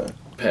at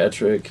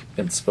Patrick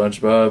and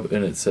SpongeBob,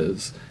 and it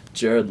says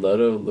Jared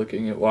Leto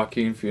looking at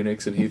Joaquin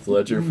Phoenix and Heath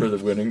Ledger for the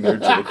winning their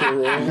Joker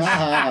roles.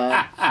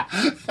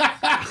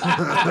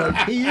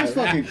 He is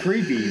fucking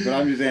creepy, but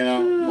I'm just saying I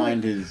don't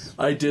mind his.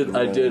 I did.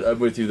 I'm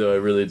with you though. I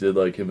really did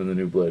like him in the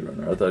new Blade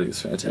Runner. I thought he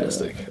was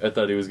fantastic. I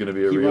thought he was going to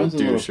be a He real runs a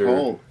little doucher.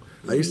 cult.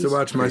 I used to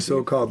watch My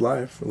So-Called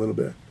Life a little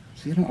bit.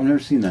 See, I've never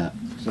seen that.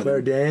 So,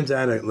 Claire Danes. I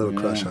had a little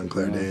crush on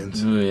Claire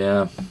Danes. Oh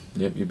yeah,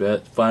 yep. You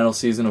bet. Final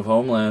season of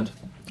Homeland.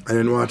 I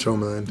didn't watch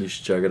Homeland. You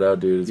should check it out,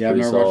 dude. It's yeah, I've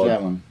pretty never solid. watched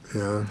that one.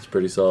 Yeah. It's a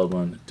pretty solid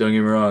one. Don't get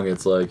me wrong.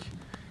 It's like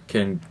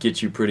can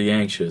get you pretty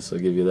anxious. I'll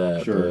give you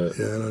that. Sure. But,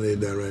 Yeah, I don't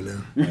need that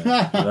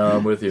right now. no,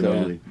 I'm with you,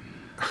 Totally. man.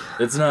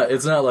 It's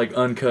not like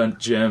Uncut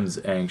Gems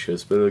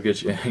anxious, but it'll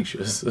get you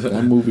anxious.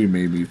 That movie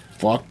made me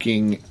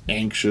fucking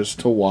anxious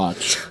to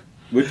watch.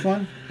 Which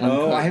one?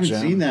 Uncut I haven't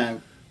Gem. seen that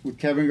with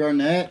Kevin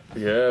Garnett.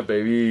 Yeah,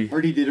 baby.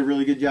 Heard he did a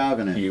really good job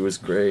in it. He was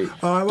great.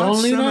 Oh, I watched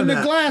Don't lean some on of the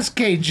that. glass,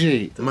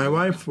 KG. My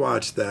wife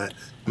watched that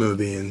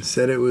movie and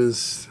said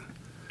it's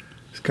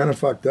kind of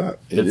fucked up.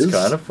 It's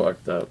kind of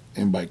fucked up.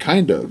 And by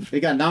kind of.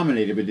 It got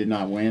nominated but did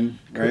not win,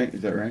 right?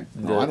 Is that right?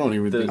 No, I don't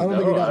even think. I don't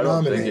think it got I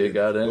don't think nominated. it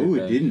got anything.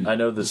 Oh, it didn't. I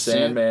know the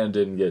Sandman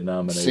didn't get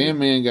nominated.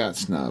 Sandman got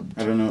snubbed.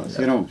 I don't know.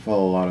 See, I don't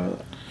follow a lot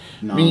of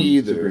Me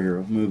either.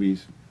 superhero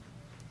movies.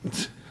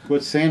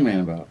 What's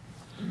Sandman about?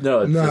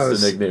 No, it's No, just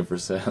it's- a nickname for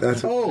Sam.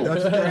 That's Oh,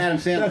 that's, Adam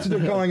Sandler. that's what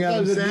they're calling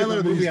Adam That was a different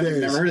Sandler movie. these I've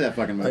days. never heard of that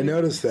fucking movie. I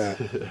noticed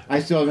that. I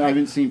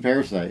haven't seen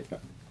Parasite.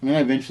 I mean, I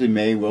eventually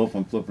may will if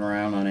I'm flipping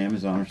around on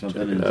Amazon or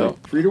something. And it's out.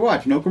 like, free to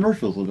watch, no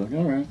commercials. I'm like,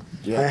 all right.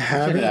 I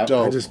haven't. out.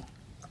 I just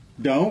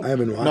Don't? I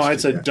haven't watched. No, I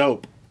it said yet.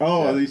 dope.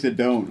 Oh, at least it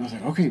don't. I was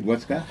like, okay,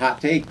 what's got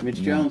hot take?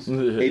 Mitch Jones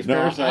hates No,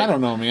 Parasite. I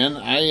don't know, man.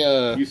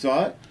 You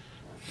saw it?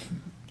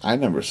 I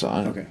never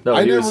saw it. Okay. No,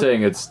 I he was never-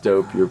 saying it's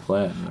dope. Your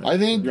plan. I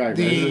think Right,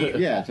 the right.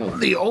 Yeah,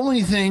 totally. the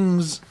only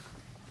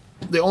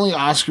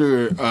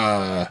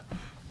Oscar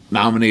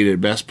nominated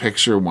Best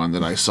Picture one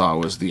that I saw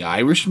was The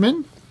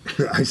Irishman.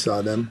 I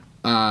saw them.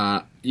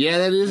 Yeah,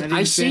 that is. didn't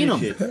I seen them.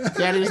 finish it.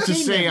 That is to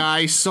say,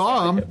 I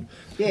saw them.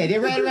 Yeah,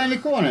 they're right around the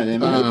corner. Then.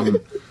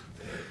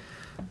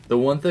 The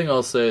one thing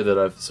I'll say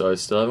I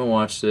still haven't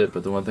watched it,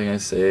 but the one thing I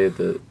say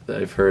that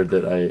I've heard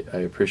that I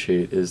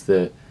appreciate is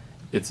that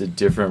it's a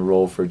different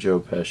role for Joe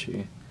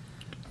Pesci.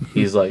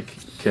 He's like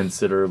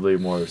considerably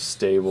more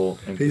stable.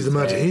 And He's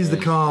the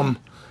calm.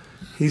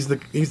 He's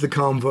the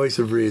calm voice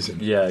of reason.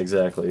 Yeah,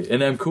 exactly.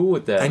 And I'm cool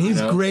with that. And he's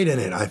you know? great in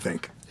it, I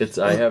think.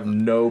 I have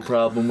no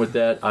problem with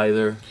that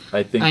either.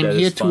 I think I'm that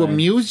here is to fine.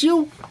 amuse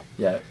you.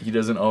 Yeah, he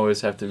doesn't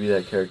always have to be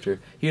that character.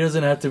 He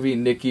doesn't have to be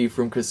Nicky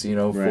from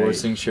Casino Right.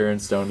 forcing Sharon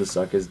Stone to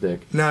suck his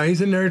dick. No,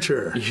 he's a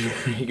nurturer.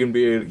 He can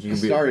be.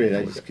 Started.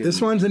 I just couldn't.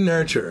 This one's a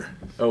nurturer.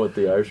 Oh, with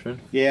the Irishman.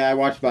 Yeah, I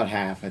watched about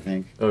half. I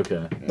think.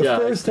 Okay. The yeah, I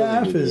first still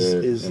half think it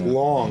is yeah.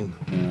 long,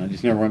 I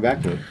just never went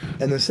back to it.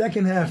 and the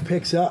second half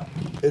picks up.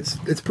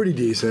 It's pretty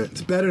decent.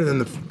 It's better than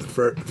the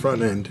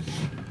front end,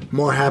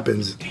 more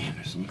happens.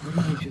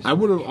 I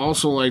would have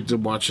also liked to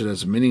watch it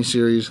as a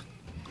miniseries,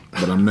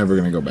 but I'm never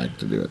going to go back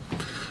to do it.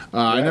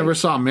 I never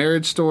saw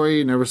Marriage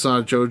Story, never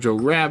saw Jojo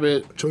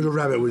Rabbit. Jojo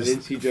Rabbit was I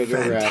didn't see Jojo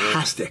Rabbit.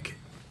 fantastic.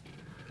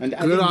 And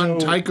I Good didn't on know-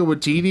 Taika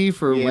Waititi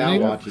for Yeah,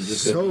 winning. I'll watch it.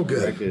 Just So to good.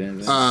 correct it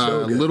in.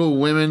 So good. Little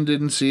Women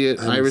didn't see it.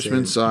 haven't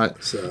Irishman seen saw it.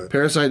 it. Saw it.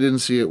 Parasite didn't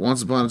see it.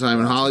 Once Upon a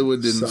Time in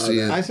Hollywood didn't Saw see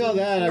that. it. I saw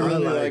that. I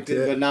really liked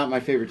it, but not my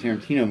favorite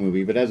Tarantino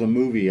movie. But as a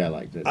movie, I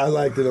liked it. I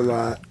liked it a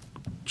lot.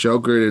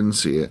 Joker didn't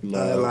see it.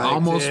 I liked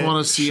almost it.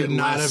 want to see Should it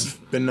not less.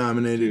 have been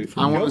nominated. For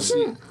I want Joker? to see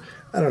it.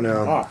 I don't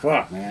know. Oh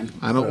fuck, man!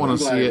 I don't want I'm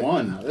to glad see it it.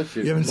 won. That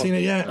shit You haven't seen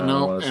it yet?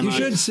 No, and You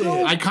should see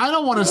it. I kind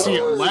of want to see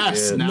it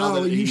less yeah. now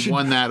No, that you he should-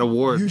 won that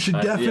award. You should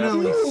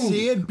definitely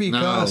see it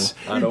because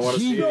I don't want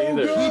to see it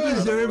either. he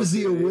deserves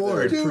the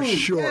award for Dude,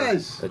 sure.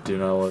 Yes, I do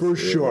not want For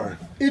to see it. sure.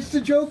 it's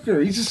the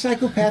Joker. He's a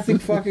psychopathic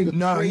fucking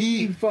No,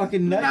 crazy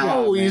fucking nut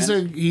No, job, he's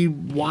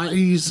man.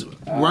 he's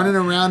running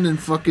around in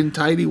fucking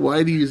tidy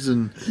whities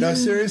and No,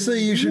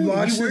 seriously, you should Dude,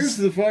 watch he wears this.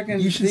 the fucking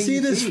You should thing see you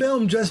this see.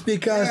 film just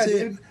because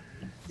Yeah,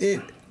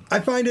 it. I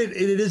find it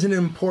is an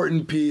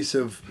important piece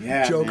of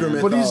Yeah, Joker man.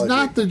 mythology. but he's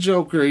not the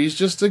Joker. He's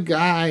just a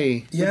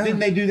guy. But Yeah, didn't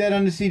they do that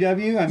on the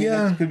CW? I mean,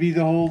 Yeah. that could be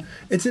the whole.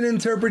 it's an Not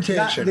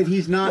interpretation. that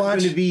he's not Watch-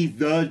 going to be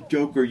the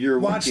Joker. You're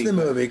Watch wanting, the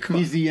but movie, come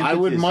on. He's the I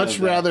would impetus much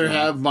of that, rather man.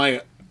 have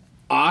my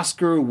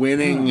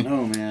Oscar-winning,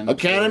 No, man.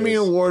 Academy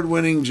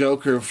Award-winning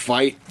Joker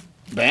fight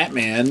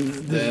Batman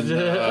than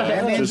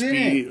Batman's just in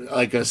be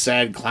like a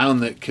sad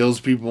clown that kills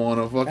people on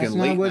a fucking That's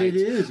not late what night. it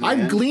is, I've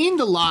man. gleaned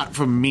a lot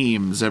from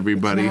memes,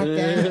 everybody. Not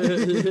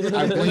that.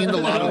 I've gleaned a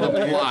lot of the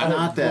plot.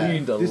 Not that.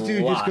 Gleaned a This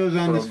dude just lot goes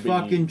on this from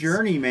fucking memes.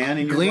 journey, man,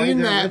 and you're Glean right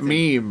that there with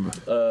him. meme.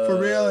 For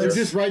real, You're it's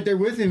just right there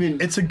with him,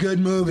 and it's a good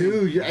movie.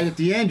 dude, at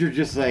the end, you're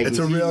just like, It's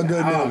a is he- real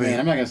good oh, movie. Man,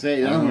 I'm not gonna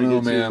say it. I don't wanna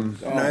know, get too- man.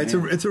 Oh,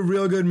 No, it's a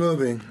real good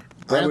movie.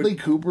 Bradley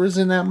Cooper's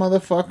in that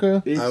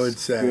motherfucker. It's I would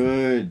say.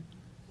 good.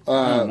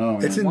 I don't know,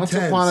 man. It's Once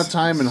intense. Upon a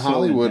Time in So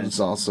Hollywood intense. is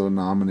also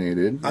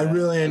nominated. I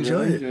really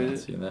enjoyed it. I've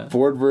seen that.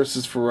 Ford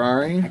versus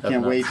Ferrari I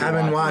can't wait. To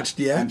Haven't watch watched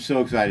it. yet. I'm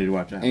so excited to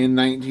watch that. in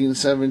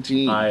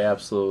 1917. I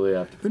absolutely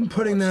have to. Been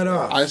putting that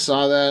off. I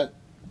saw that.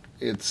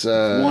 It's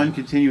One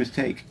continuous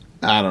take.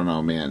 I don't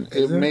know, man.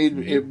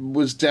 It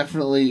was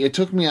definitely. It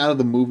took me out of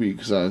the movie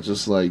because I was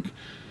just like,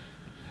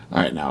 all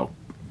right, now,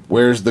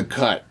 where's the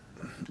cut?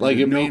 Like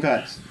it no made.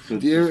 cuts. So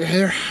it's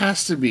There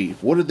has to be.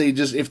 What did they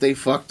just? If they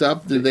fucked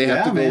up, did they have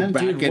Yeah, to go man.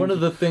 back Dude, and one of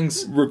the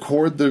things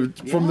record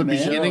from the man.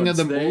 beginning of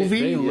the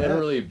movie? They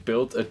literally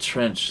built a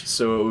trench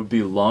so it would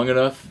be long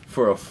enough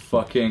for a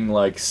fucking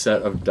like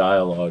set of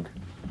dialogue.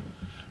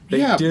 They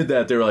Yeah. did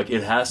that. They were like,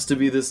 it has to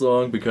be this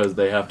long because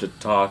they have to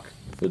talk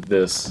for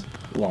this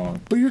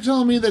long. But you're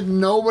telling me that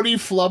nobody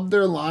flubbed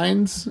their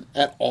lines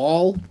at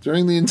all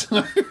during the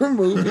entire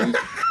movie?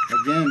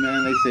 Again,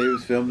 man, they say it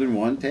was filmed in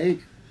one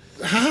take.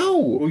 How?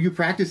 Well, you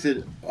practice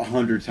it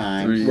 100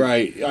 times.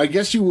 Right. I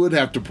guess you would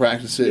have to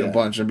practice it a Yeah.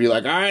 bunch and be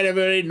like, all right,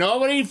 everybody,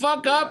 nobody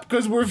fuck up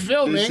because we're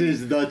filming. This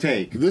is the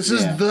take. This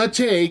is Yeah. the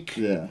take.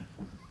 Yeah.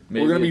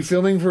 Maybe We're going to be it's-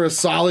 filming for a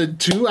solid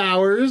 2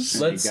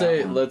 hours. Let's You got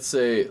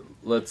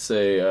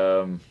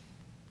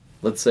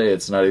say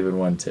it's not even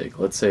one take.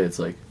 Let's say it's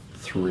like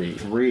 3.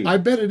 3. I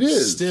bet it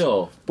is.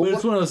 Still, but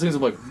it's one of those things.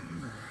 I'm like,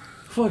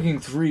 fucking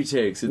 3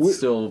 takes. It's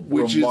still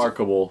which is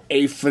remarkable.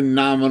 A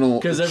phenomenal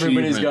Because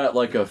everybody's achievement. got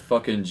like a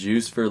fucking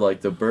juice for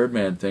like the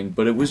Birdman thing,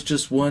 but it was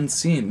just one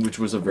scene, which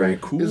was a very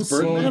cool Is scene.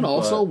 Birdman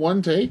also but-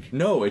 one take?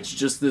 No, it's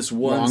just this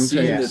one Long scene.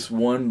 take. This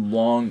one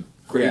long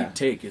great Yeah.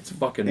 take. It's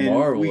fucking And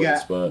marvelous. we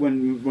got, but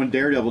when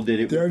Daredevil did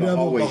it, with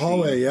Daredevil, the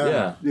hallway, scene,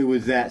 yeah. it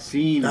was that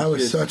scene. That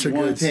was just such a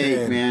one good take,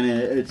 scene. man.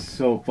 And it's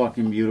so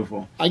fucking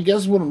beautiful. I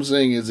guess what I'm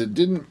saying is it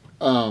didn't.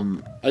 I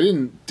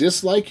didn't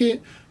dislike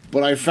it,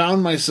 but I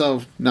found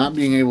myself not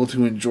being able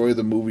to enjoy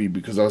the movie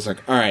because I was like,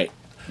 all right,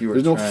 You were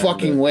there's no trying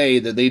fucking to- way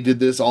that they did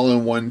this all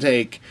in one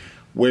take.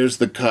 Where's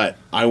the cut?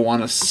 I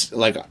want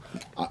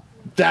to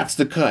that's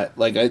the cut.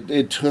 Like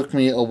it took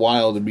me a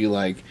while to be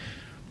like,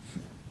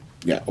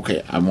 yeah,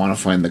 okay, I want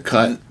to find the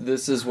cut.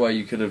 This is why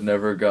you could have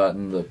never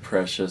gotten the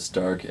precious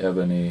dark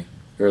ebony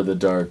or the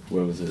dark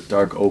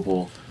dark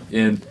opal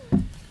in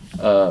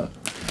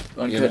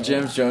Uncut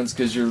Gems, Jones,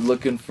 because you're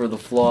looking for the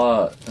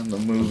flaw in the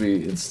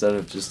movie instead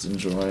of just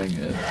enjoying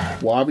it.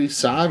 Wabi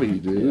sabi,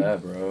 dude. Yeah,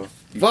 bro.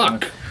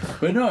 Fuck.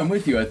 But no, I'm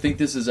with you. I think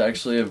this is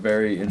actually a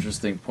very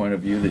interesting point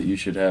of view that you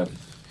should have.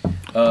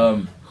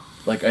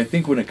 Like, I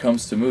think when it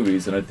comes to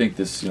movies, and I think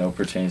this,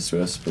 pertains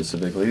to us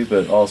specifically,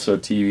 but also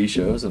TV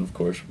shows, and of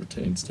course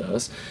pertains to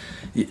us,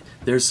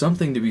 there's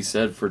something to be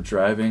said for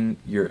driving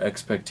your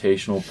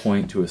expectational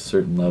point to a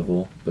certain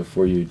level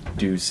before you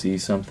do see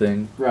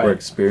something Right. or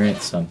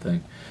experience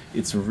something.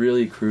 It's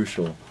really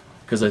crucial.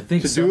 Because I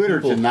think To some do it or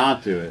people- to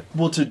not do it.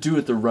 well, to do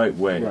it the right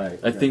way. Right,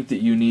 I think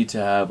that you need to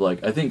have,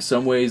 I think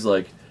some ways,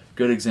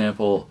 good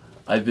example,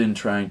 I've been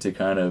trying to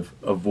kind of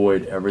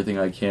avoid everything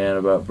I can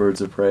about Birds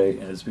of Prey,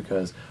 and it's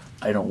because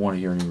I don't want to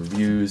hear any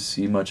reviews,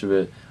 see much of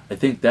it. I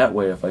think that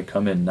way, if I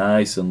come in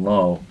nice and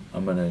low,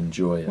 I'm going to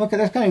enjoy it. Look,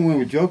 that's kind of one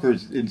with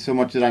Jokers, in so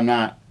much that I'm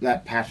not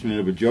that passionate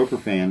of a Joker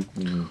fan.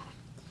 Mm-hmm.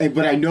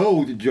 But I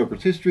know the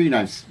Joker's history, and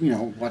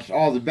I've watched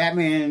all the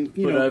Batman.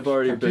 I've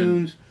already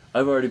cartoons.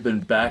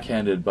 been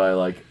backhanded by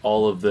like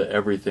all of the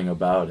everything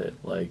about it.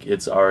 Like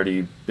it's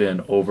already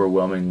been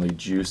overwhelmingly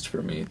juiced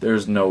for me.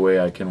 There's no way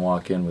I can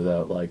walk in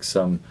without like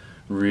some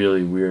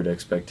really weird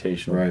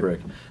expectation of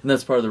Brick, and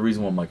that's part of the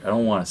reason why I'm like I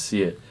don't want to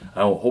see it.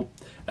 I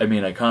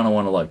kind of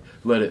want to like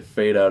let it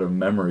fade out of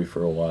memory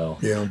for a while.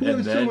 Yeah, well,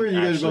 it's so weird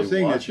you guys are both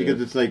saying this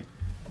because it's like.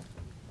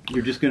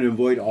 You're just going to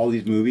avoid all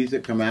these movies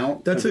that come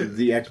out. That's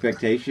the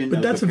expectation.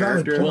 But that's a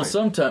valid point. Well,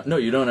 sometimes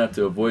you don't have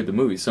to avoid the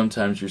movie.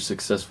 Sometimes you're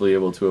successly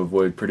able to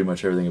avoid pretty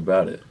much everything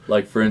about it.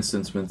 Like for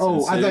instance, when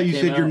Sin City I thought you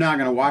came said out, you're not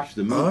going to watch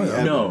the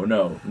movie.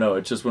 No.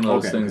 It's just one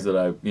of those things that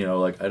I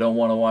don't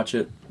want to watch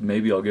it.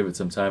 Maybe I'll give it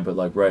some time, but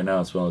like right now,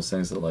 it's one of those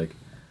things that like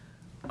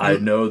I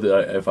know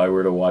that if I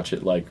were to watch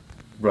it like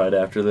right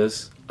after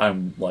this,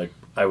 I'm like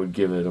I would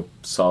give it a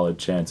solid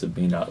chance of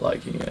me not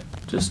liking it,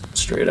 just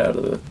straight out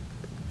of the.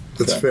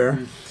 That's fair.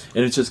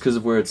 And it's just because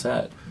of where it's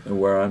at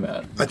and where I'm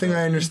at. I think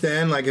I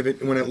understand. Like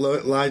when it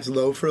lies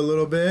low for a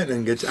little bit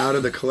and gets out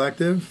of the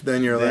collective,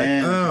 then you're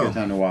like, oh, it's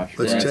time to watch.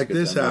 Let's check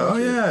this out. Oh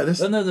yeah, this.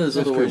 And then there's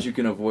other ways you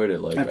can avoid it.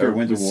 Like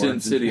with Sin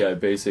City, I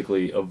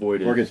basically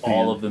avoided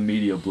all of the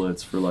media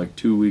blitz for like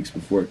 2 weeks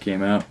before it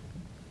came out.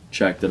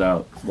 Checked it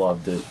out,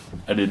 loved it.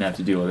 I didn't have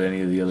to deal with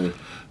any of the other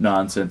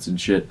nonsense and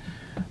shit.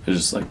 I was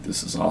just like,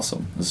 this is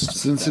awesome. This is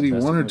Sin City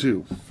 1 or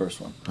 2? First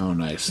one. Oh,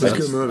 nice. That's a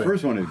good movie. The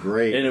first one is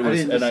great. And it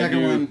was,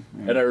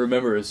 and I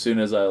remember as soon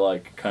as I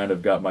like kind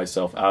of got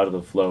myself out of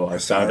the flow, I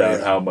found out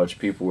how much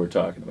people were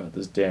talking about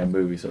this damn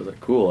movie. So I was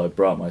like, cool. I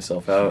brought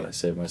myself out. I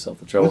saved myself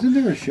the trouble. Wasn't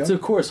there a show? It's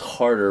of course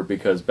harder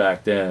because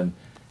back then,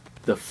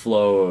 the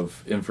flow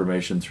of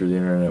information through the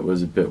internet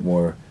was a bit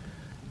more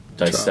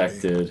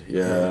dissected.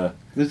 Yeah.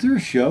 Was there a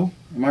show?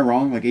 Am I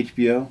wrong? Like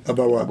HBO?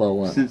 About what? About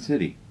what? Sin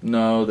City.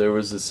 No, there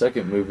was a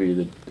second movie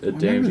that A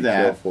Dame to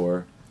Kill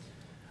For.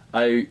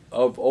 I've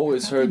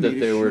always heard that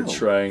they were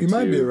trying to... You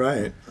might be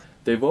right.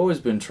 They've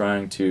always been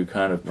trying to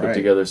kind of put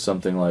together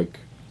something like...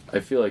 I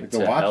feel like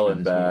To Hell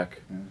and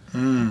Back.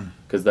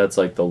 Because that's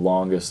like the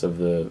longest of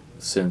the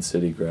Sin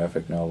City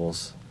graphic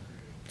novels.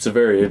 It's a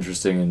very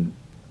interesting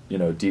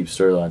and deep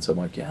storyline. So I'm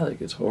like, yeah, they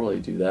could totally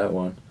do that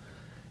one.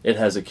 It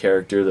has a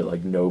character that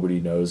like nobody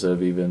knows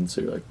of even,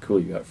 so you're like, cool,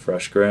 you got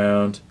fresh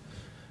ground.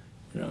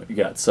 You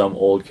got some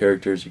old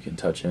characters you can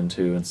touch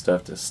into and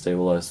stuff to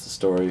stabilize the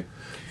story.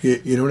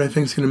 You know what I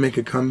think is going to make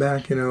a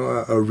comeback? A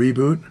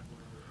reboot?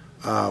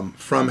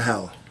 From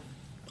Hell.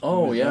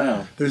 Oh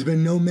yeah. There's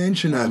been no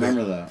mention of it. I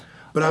remember that.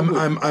 But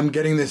I'm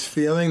getting this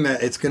feeling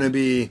that it's going to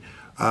be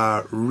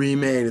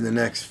remade in the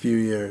next few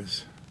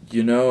years.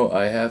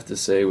 I have to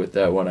say with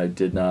that one, I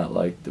did not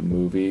like the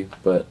movie,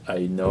 but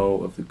I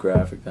know of the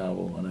graphic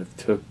novel, and I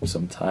took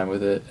some time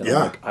with it, and I'm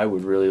like, I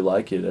would really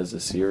like it as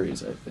a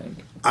series, I think.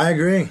 I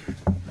agree.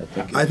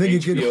 I think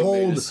it could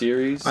hold a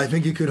series. I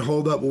think it could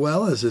hold up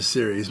well as a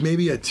series.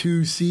 Maybe a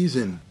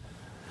 2-season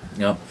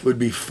would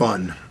be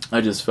fun.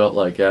 I just felt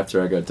like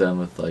after I got done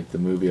with like the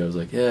movie, I was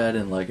like, yeah, I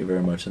didn't like it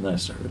very much, and then I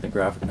started with the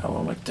graphic novel.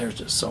 I'm like, there's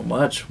just so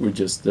much.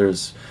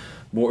 There's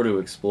more to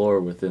explore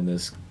within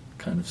this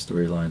kind of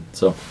storyline.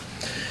 So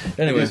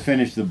anyway, I just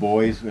finished The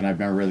Boys when I've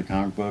never read the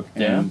comic book,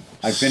 and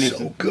I finished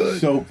so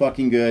good. So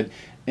fucking good.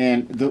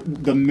 And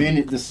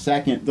the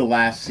second the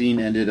last scene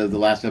ended of the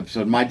last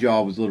episode, my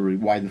jaw was literally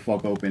wide the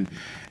fuck open.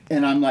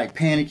 And I'm like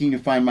panicking to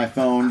find my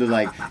phone to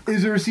like,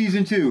 is there a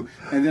season 2?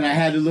 And then I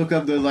had to look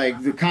up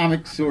the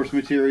comic source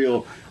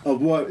material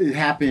of what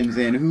happens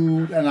and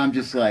who, and I'm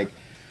just like,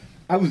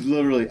 I was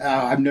literally,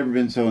 I've never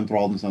been so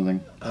enthralled in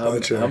something.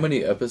 How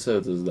many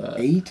episodes is that?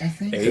 8, I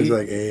think. It's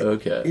like 8.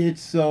 Okay.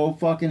 It's so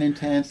fucking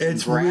intense.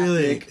 It's and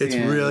graphic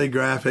really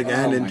graphic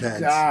and intense.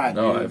 God,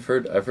 no,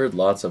 dude. I've heard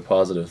lots of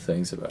positive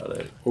things about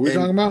it. What are we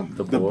talking about?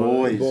 The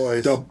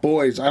Boys. The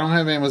Boys. I don't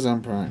have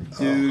Amazon Prime.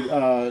 Dude,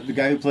 the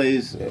guy who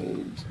plays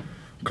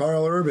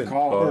Carl Urban.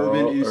 Carl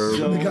Urban is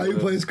so the guy who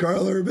plays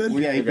Carl Urban.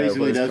 Well, yeah, he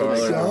basically does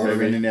Carl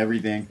Urban and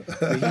everything.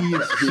 But he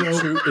is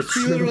so.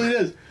 He literally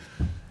is.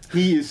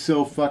 He is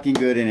so fucking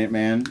good in it,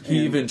 man.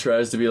 He even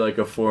tries to be like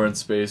a foreign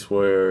space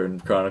warrior in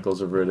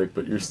Chronicles of Riddick,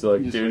 but you're still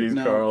like, dude, he's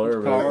Carl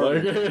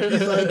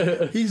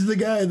Urban. He's the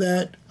guy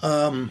that.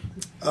 I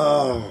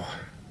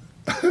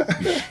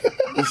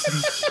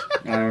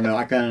don't know.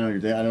 I kind of know your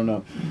dad. I don't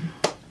know.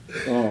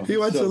 Oh, he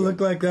wants to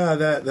look like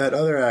that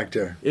other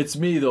actor. It's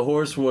me, the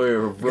horse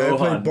warrior,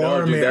 Rohan.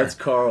 No, dude, that's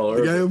Carl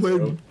Urban. The guy who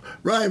played,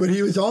 right, but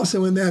he was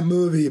also in that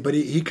movie. But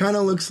he kind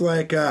of looks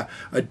like a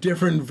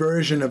different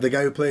version of the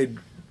guy who played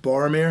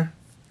Boromir.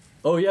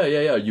 Oh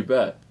yeah, you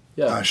bet.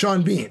 Yeah,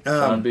 Sean Bean.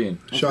 Sean Bean.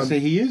 Sean say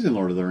he is in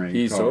Lord of the Rings.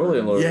 He's totally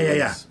in Lord of the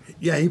Rings.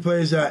 Yeah, he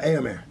plays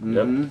Éomer.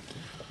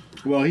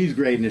 Mm-hmm. Well, he's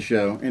great in the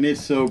show, and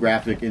it's so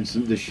graphic, and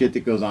the shit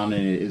that goes on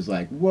in it is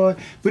like, what?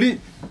 But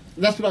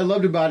that's what I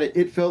loved about it.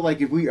 It felt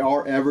like if we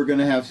are ever going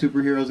to have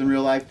superheroes in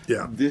real life,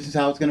 this is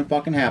how it's going to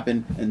fucking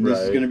happen, and this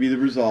is going to be the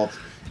results,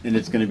 and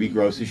it's going to be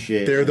gross as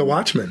shit. They're the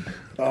Watchmen.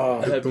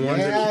 Oh, the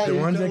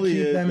ones that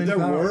keep them in They're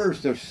power. worse.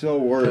 They're so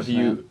worse.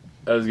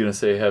 I was going to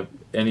say, have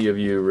any of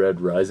you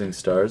read Rising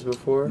Stars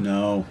before?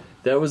 No.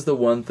 that was the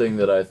one thing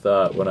that I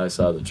thought when I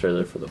saw the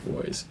trailer for The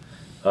Boys.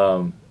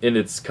 And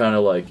it's kind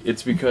of like,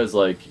 it's because,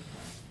 like,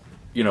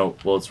 you know,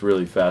 well, it's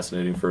really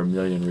fascinating for a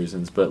million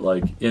reasons, but,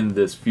 like, in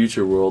this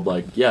future world,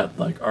 like, yeah,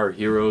 like, our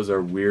heroes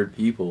are weird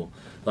people.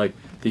 Like,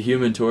 the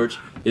Human Torch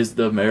is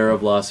the mayor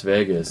of Las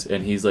Vegas,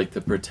 and he's, like, the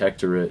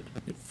protectorate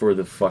for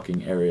the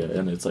fucking area.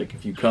 And it's like,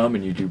 if you come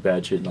and you do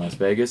bad shit in Las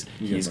Vegas,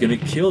 he's gonna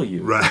kill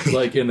you. Right.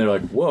 Like, and they're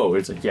like, whoa.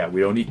 It's like, yeah, we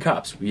don't need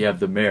cops. We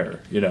have the mayor,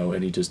 you know,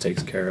 and he just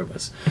takes care of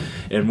us.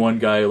 And one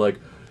guy, like,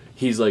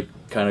 he's, like,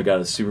 kind of got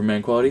a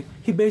Superman quality.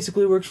 He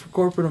basically works for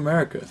corporate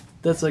America.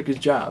 That's, like, his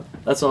job.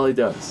 That's all he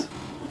does.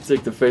 He's,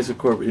 like, the face of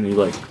corporate, and he,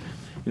 like,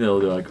 you know,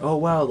 they're like, oh,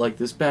 wow, like,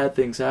 this bad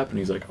thing's happening.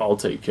 He's like, I'll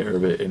take care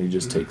of it, and he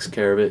just takes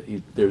care of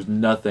it. There's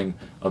nothing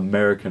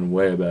American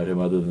way about him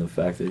other than the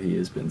fact that he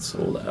has been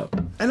sold out.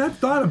 And I've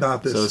thought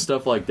about this. So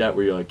stuff like that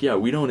where you're like, yeah,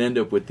 we don't end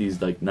up with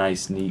these, like,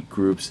 nice, neat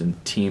groups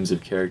and teams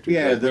of characters.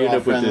 Yeah, like, they're we end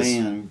all up with friendly this,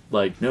 and...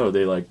 like, no,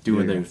 they, like,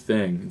 doing their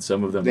thing, and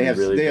some of them They are have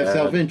really they have bad.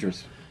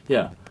 self-interest.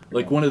 Yeah.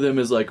 Like, one of them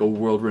is, like, a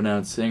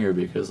world-renowned singer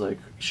because, like,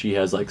 she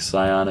has, like,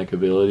 psionic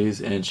abilities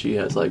and she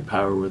has, like,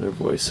 power with her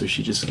voice. So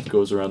she just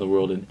goes around the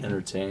world and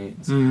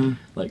entertains. Mhm.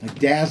 Like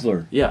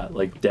Dazzler. Yeah,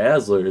 like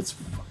Dazzler. It's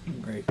fucking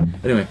great.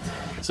 Anyway,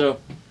 so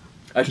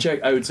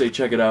I would say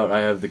check it out. I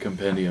have the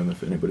compendium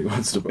if anybody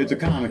wants to borrow It's a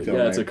comic, it. though,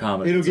 Yeah, it's a right?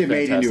 comic. It'll It's get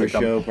made into a fantastic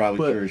comic. show, probably,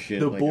 But sure as shit,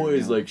 The like Boys,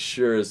 everything like,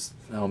 sure as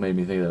hell made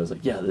me think that. I was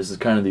like, yeah, this is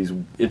kind of these...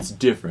 It's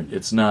different.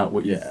 It's not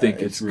what you Yeah, think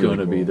it's it's really going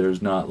to be. cool.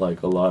 There's not,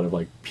 like, a lot of,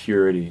 like,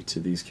 purity to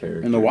these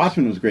characters. And The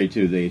Watchmen was great,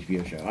 too, the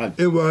HBO show.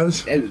 It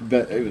was.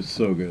 It was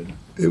so good.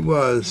 It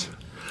was.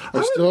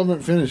 I still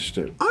haven't finished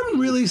it. I'm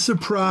really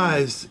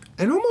surprised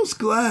and almost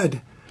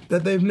glad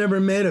that they've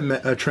never made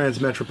a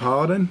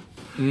Transmetropolitan,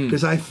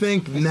 because I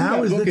think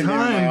now is the in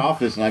time my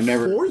office, and I've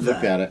never for looked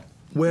that, at it.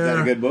 where Is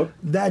that a good book?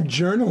 that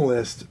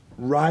journalist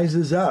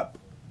rises up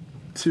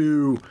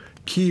to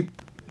keep,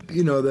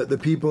 you know, the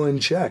people in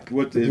check.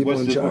 What's the people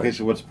in the, charge. okay,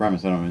 so what's the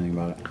premise? I don't know anything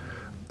about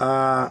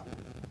it.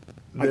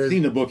 I've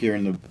seen the book here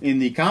in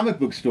the comic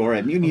book store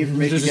at Mutiny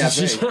Information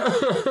Cafe.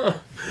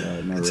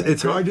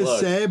 It's hard to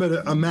say,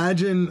 but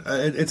imagine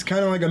it's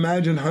kind of like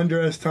imagine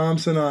Hunter S.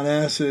 Thompson on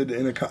acid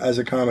as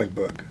a comic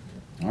book.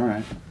 All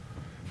right.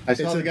 I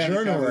saw It's the a guy on the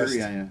cover, journalist.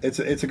 yeah. It's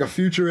like a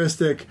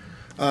futuristic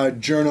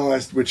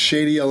journalist with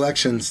shady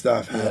election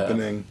stuff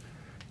happening,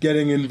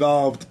 getting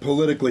involved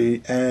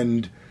politically.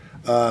 And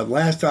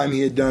last time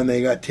he had done,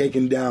 they got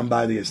taken down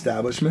by the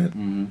establishment.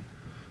 Mm-hmm.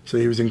 So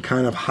he was in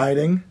kind of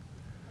hiding,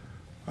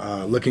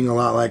 looking a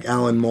lot like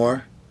Alan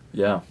Moore.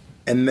 Yeah.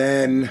 And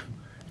then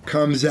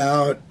comes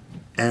out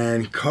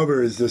and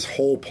covers this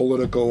whole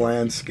political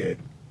landscape.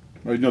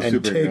 There's no and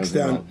superheroes takes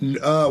down.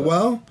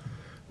 Well,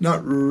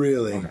 not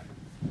really. Okay.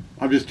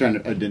 I'm just trying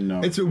to. I didn't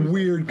know. It's a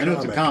weird I comic.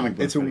 know it's a comic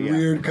book. It's a but yeah.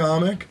 weird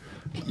comic.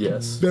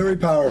 Yes. Very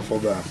powerful,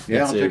 though.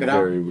 Yeah, It's I'll check a it out.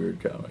 very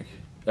weird comic.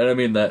 And I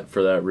mean that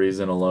for that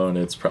reason alone,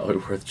 it's probably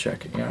worth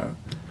checking out.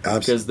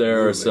 Because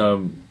there are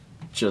some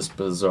just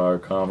bizarre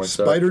comics.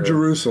 out Spider there.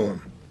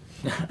 Jerusalem.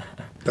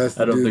 That's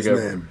the I don't dude's think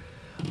I've- name.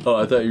 Oh,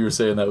 I thought you were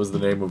saying that was the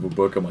name of a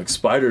book. I'm like,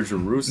 Spider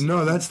Jerusalem.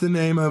 No, that's the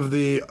name of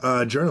the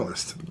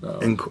journalist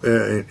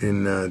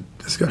in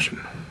discussion.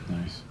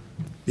 Nice.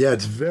 Yeah,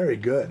 it's very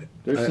good.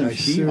 There's some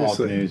She-Hulk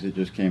seriously- news that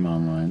just came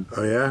online.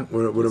 Oh yeah,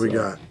 what do we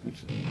got?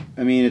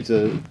 I mean, it's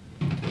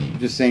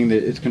just saying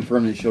that it's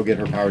confirmed that she'll get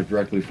her powers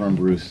directly from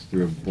Bruce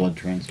through a blood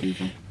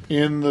transfusion.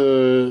 In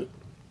the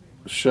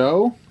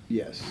show?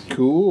 Yes.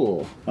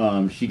 Cool.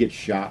 She gets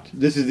shot.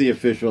 This is the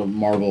official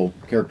Marvel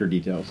character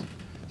details,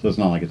 so it's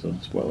not like it's a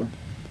spoiler.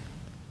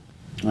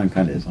 It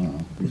kind of is. I don't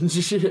know.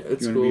 It's You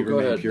wanna cool. be Go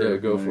ahead. pure? Yeah,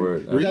 go for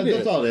it.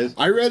 That's all it is.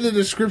 I read the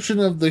description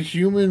of the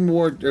human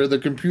wore or the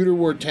computer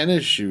wore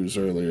tennis shoes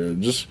earlier.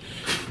 Just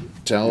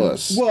tell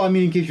us. Well, I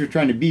mean, in case you're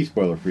trying to be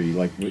spoiler free,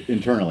 like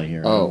internally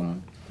here. Oh.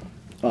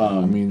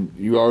 I mean,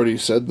 you already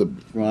said the.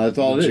 Well, that's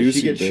all it is. She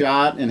juicy gets bit.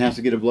 shot and has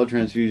to get a blood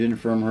transfusion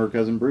from her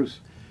cousin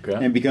Bruce,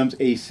 and becomes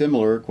a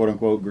similar quote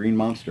unquote green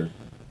monster.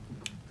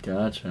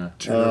 Gotcha.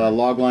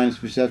 Logline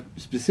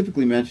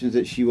specifically mentions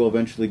that she will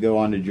eventually go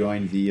on to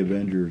join the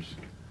Avengers.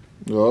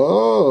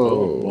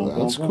 Oh,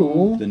 that's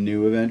cool. The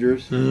new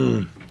Avengers.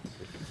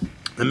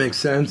 That makes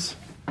sense.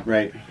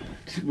 Right.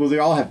 Well, they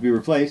all have to be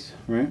replaced,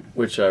 right?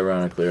 Which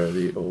ironically are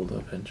the old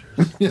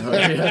Avengers.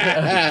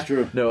 That's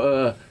true.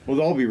 No, well,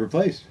 they'll all be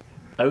replaced.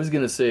 I was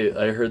gonna say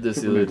I heard this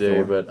the other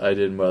day, but I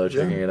didn't bother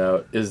checking it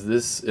out. Is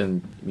this,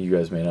 and you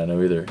guys may not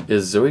know either,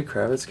 is Zoe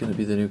Kravitz gonna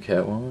be the new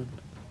Catwoman?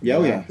 Yeah,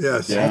 oh yeah.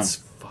 Yes. That's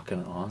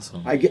fucking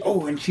awesome.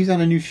 And she's on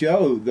a new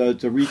show.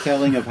 It's a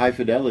retelling of High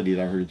Fidelity.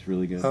 That I heard it's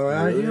really good.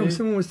 Oh, you know,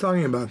 someone was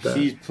talking about that.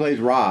 She plays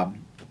Rob.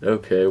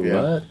 Okay,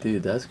 Yeah. what?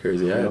 Dude, that's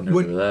crazy. I didn't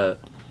know that.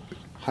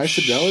 High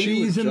Fidelity?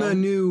 She's in the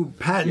new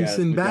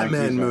Pattinson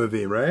Batman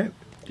movie, right?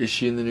 Is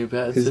she in the new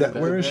Pattinson? Is that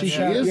where is she? She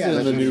is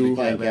in the new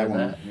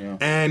Catwoman. Yeah.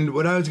 And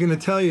what I was going to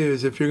tell you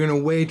is, if you're going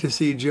to wait to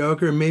see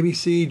Joker, maybe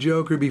see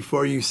Joker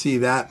before you see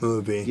that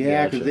movie.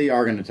 Yeah, because they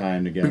are going to tie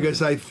them together.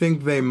 Because I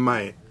think they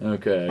might.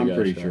 Okay, I'm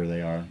pretty sure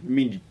they are. I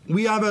mean,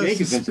 We have a Jacob's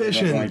been saying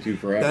suspicion that's going to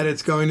forever. that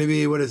it's going to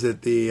be, what is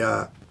it,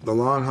 the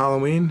Long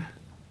Halloween?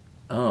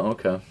 Oh,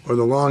 okay. or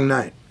The Long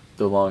Night.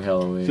 The Long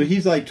Halloween. So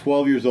he's like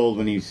 12 years old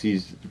when he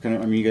sees.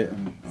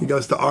 He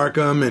goes to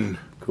Arkham and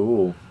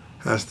cool.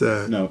 has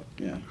to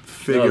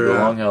figure The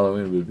out. Long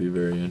Halloween would be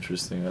very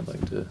interesting. I'd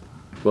like to.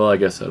 Well, I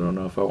guess I don't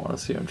know if I want to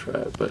see him try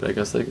it, but I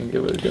guess they can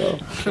give it a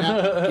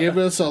go. Give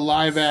us a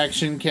live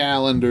action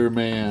Calendar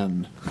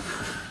Man.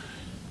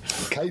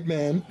 Kite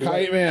Man.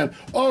 Kite Man.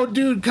 Oh,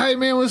 dude, Kite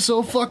Man was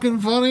so fucking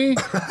funny.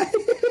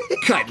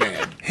 Kite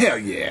Man. Hell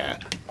yeah.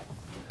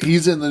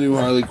 He's in the new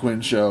Harley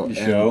Quinn show.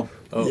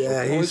 Oh,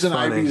 Yeah, he's Poison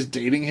funny. Ivy's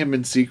dating him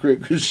in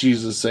secret because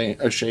she's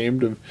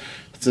ashamed of.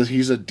 So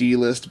he's a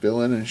D-list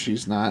villain and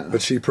she's not.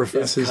 But she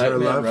professes Kite her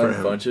Man love for run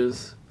him.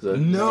 Bunches? Is that-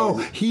 No,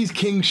 he's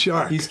King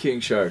Shark. He's King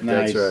Shark.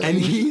 Nice. That's right. and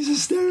he's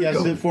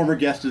hysterical. Yes, former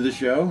guest of the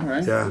show,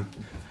 right? Yeah.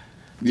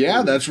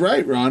 Yeah, that's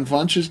right. Ron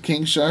Funch's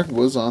King Shark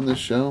was on this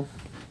show.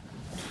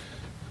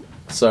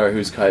 Sorry,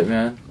 who's Kite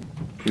Man?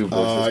 Who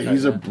voices Kite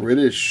He's a Man?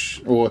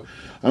 British. Well,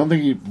 I don't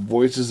think he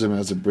voices him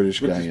as a British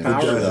guy. In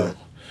power, the show. though?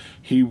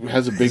 He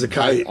has a big a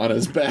kite kite. on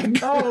his back.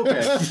 Oh, okay.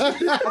 I thought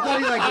he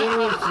like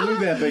literally flew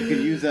that, but could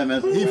use them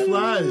as. He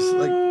flies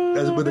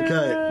with a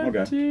kite. Okay.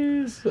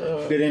 Jeez.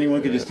 That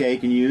anyone could just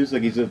take and use,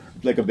 like he's a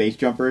base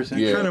jumper or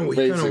something. Yeah, Kind of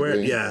weird.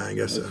 basically. Yeah, I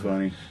guess That's so.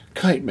 funny.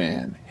 Kite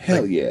Man.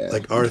 Hell yeah.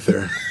 Like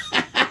Arthur.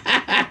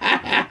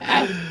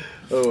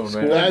 Oh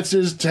man. That's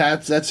his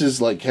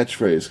like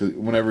catchphrase. 'Cause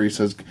whenever he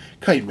says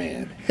 "Kite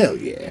Man," hell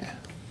yeah.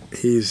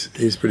 He's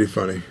pretty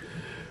funny.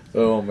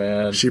 Oh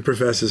man. She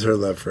professes her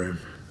love for him.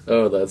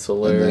 Oh, that's And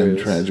hilarious.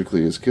 then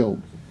tragically is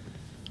killed.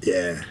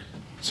 Yeah.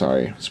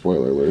 Sorry,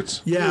 spoiler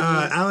alerts.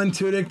 Yeah, Alan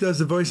Tudyk does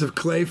the voice of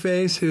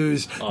Clayface,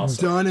 who's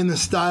Awesome. done in the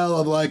style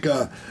of like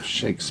a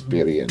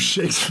Shakespearean.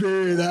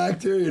 Shakespearean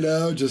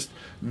actor, just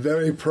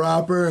very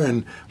proper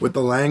and with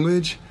the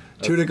language.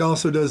 Tudyk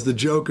also does the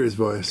Joker's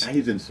voice.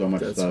 He's in so much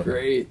That's stuff.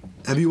 great.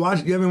 You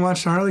haven't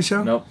watched the Harley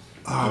Show? Nope.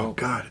 Oh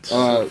God, it's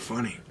so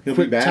funny. He'll be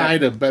Quick back. tie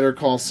to Better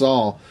Call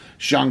Saul.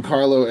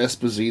 Giancarlo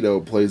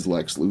Esposito plays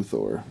Lex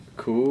Luthor.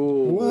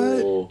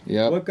 Cool. What?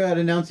 Yep. What got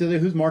announced the other?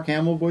 Who's Mark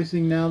Hamill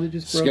voicing now? That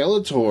just broke?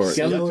 Skeletor.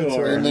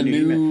 Skeletor. And the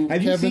new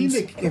Have you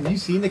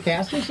Kevin's- seen the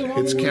cast of some of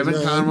It's them? Kevin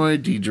Conroy,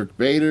 Diedrich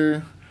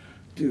Bader.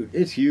 Dude,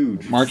 it's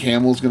huge. Mark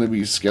Hamill's going to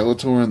be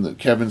Skeletor in the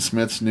Kevin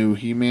Smith's new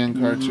He-Man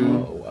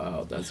cartoon. Oh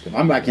wow, that's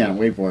gonna. I can't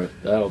wait for it.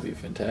 That'll be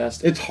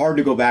fantastic. It's hard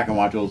to go back and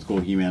watch old school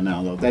He-Man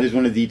now, though. That is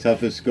one of the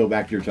toughest go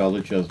back to your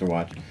childhood shows to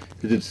watch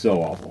because it's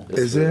so awful.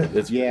 Is it?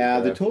 It's Yeah,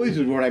 the pretty toys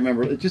is what I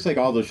remember. It's just like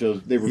all those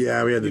shows. They were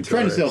Yeah, we had the you're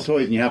trying to sell toys.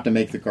 toys and you have to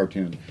make the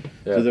cartoon.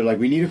 Yeah. So they're like,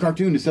 we need a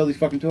cartoon to sell these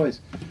fucking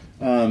toys.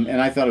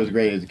 And I thought it was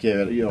great as a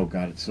kid. Oh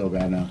god, it's so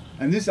bad now.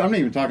 And this, I'm not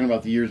even talking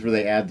about the years where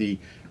they add the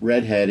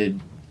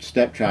redheaded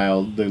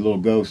stepchild, the little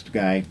ghost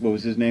guy. What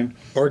was his name?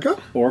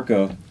 Orca?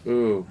 Orca.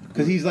 Ooh.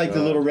 Because he's like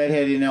the little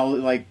redhead in all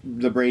like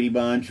the Brady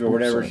Bunch or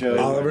whatever show.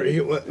 Oliver. Yeah,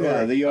 you always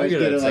I gotta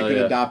get like tell an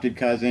ya. adopted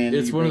cousin.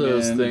 It's you one of bring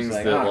those in, things it's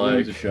that, who knows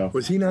like- the show.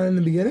 Was he not in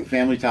the beginning?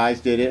 Family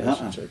Ties did it.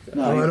 should check that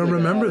No, out. Oh, I he's don't like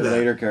remember a that.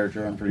 later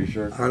character, I'm pretty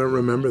sure. I don't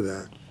remember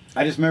that.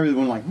 I just remember the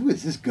one like, who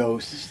is this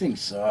ghost? This thing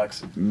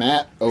sucks.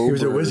 Matt Oberg. He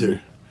was a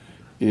wizard.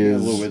 Yeah,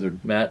 Is, little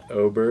wizard. Matt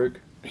Oberg.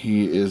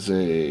 He is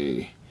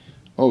he's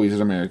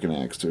an American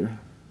actor.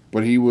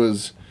 But he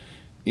was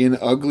in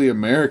Ugly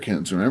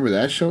Americans. Remember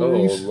that show, Oh,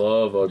 Reese?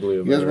 love Ugly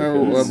You guys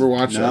Americans. ever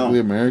watch No. Ugly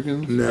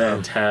Americans? No.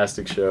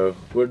 Fantastic show.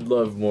 Would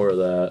love more of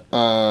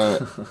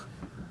that.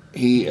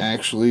 He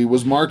actually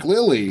was Mark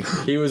Lilly.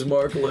 He was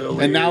Mark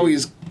Lilly. And now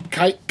he's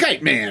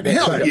Kite Man.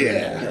 Hell Kite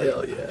yeah.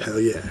 Hell yeah. Hell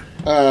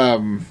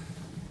yeah.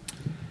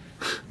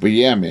 But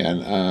yeah,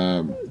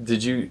 man.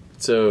 Did you?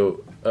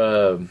 So,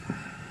 I'm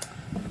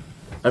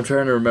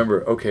trying to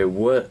remember. Okay,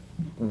 what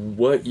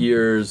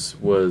years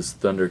was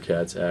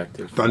Thundercats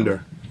active?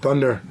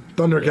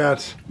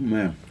 Thundercats.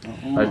 Man. I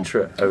I'm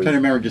trying to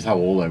remember just how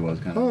old I was,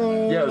 kind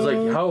of. Yeah, it was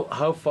like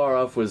how far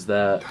off was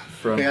that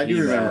from? Okay, I do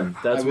He-Man? remember.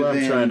 That's I what was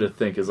I'm in- trying to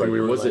think. Is like, we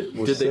were was like- it?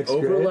 was Did they sixth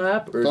grade?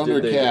 overlap or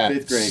did they? Thundercats.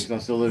 Fifth grade, because I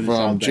still lived in From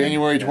South Bend.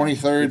 January 23rd, Yeah. I was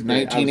fifth grade when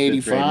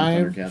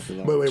 1985. Thundercats was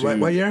on. Wait,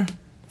 what year?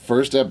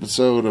 First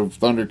episode of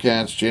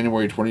Thundercats,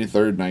 January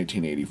 23rd,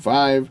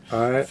 1985.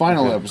 All right.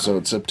 Final Okay.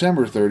 episode,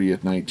 September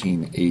 30th,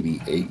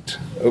 1988.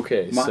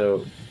 Okay,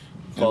 so.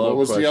 what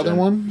was the other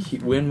one?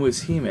 When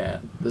was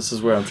He-Man? This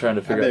is where I'm trying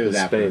to figure bet out it the was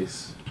after.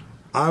 space,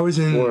 I was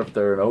or in. if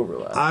they're an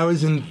overlap. I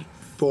was in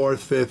 4th,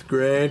 5th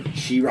grade.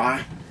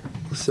 She-Ra.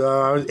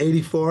 So I was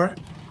 84.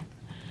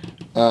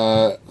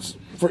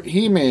 For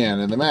He-Man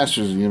and the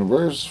Masters of the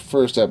Universe,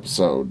 first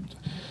episode,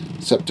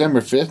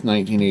 September 5th,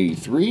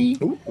 1983.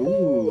 Ooh,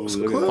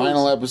 look at that.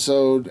 Final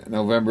episode,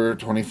 November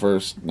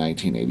 21st,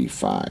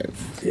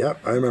 1985.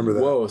 Yep, I remember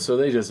that. Whoa, so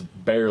they just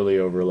barely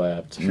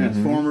overlapped.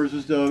 Transformers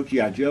was dope.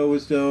 G.I. Joe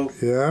was dope.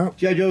 Yeah.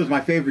 G.I. Joe was my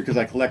favorite because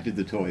I collected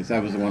the toys.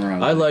 That was the one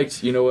around. I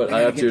liked, you know what? I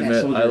gotta have to get that admit,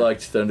 I soldier.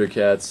 liked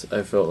Thundercats.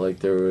 I felt like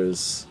there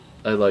was,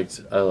 I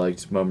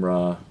liked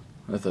Mum-Ra.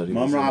 I thought he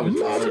Mum-Ra was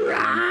was. awesome.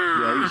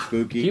 Yeah, he was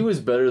spooky. He was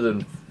better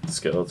than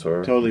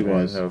Skeletor. Totally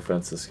was. No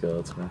offense to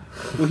Skeletor.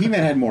 Well,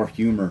 He-Man had more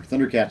humor.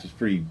 Thundercats was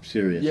pretty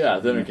serious. Yeah,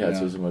 Thundercats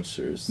Yeah. was much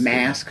serious.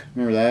 Mask.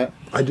 Remember that?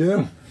 I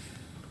do.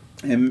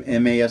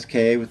 MASK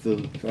with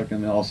the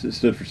fucking also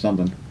stood for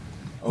something.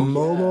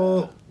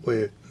 Mobile.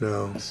 Wait,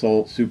 no.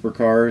 Assault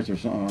Supercars or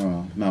something. I don't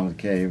know. Not with a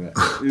K, but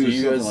it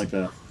was something like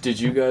that. Did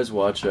you guys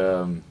watch? They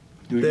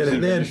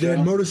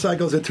had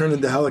motorcycles that turned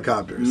into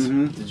helicopters.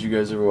 Mm-hmm. Did you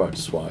guys ever watch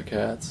SWAT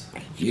Cats?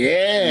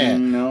 Yeah.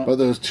 No. But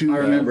those two. I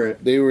remember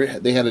it.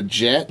 They had a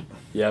jet.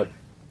 Yep.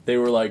 They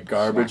were like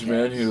garbage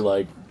men who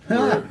like.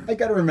 I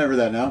gotta remember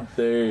that now.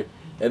 They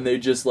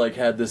just like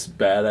had this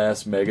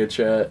badass mega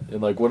chat,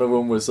 and like one of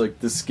them was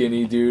like the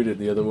skinny dude, and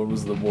the other one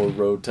was the more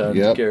rotund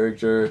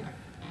character.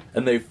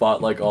 And they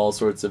fought like all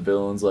sorts of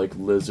villains, like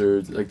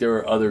lizards. Like there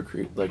were other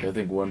like I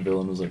think one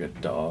villain was like a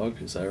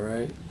dog. Is that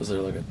right? Was there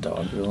like a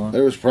dog villain?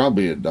 There was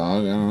probably a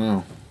dog. I don't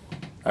know.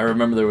 I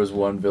remember there was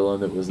one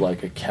villain that was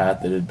like a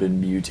cat that had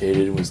been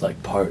mutated and was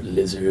like part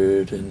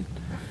lizard, and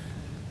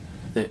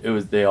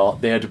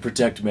they had to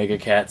protect Mega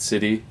Cat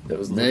City. That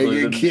was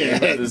Mega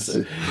Cat. It was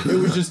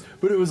just,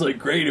 but it was like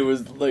great. It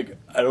was like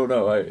I don't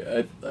know.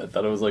 I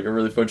thought it was like a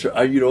really fun show.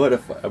 You know what?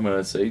 I'm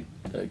gonna say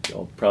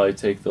I'll probably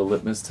take the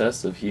litmus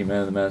test of He-Man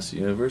and the Master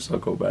Universe. I'll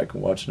go back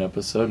and watch an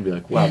episode and be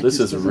like, wow, this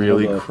is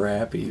really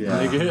crappy.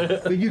 Yeah.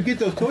 But you get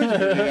those toys,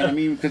 man. I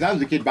mean, because I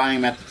was a kid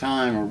buying them at the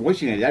time or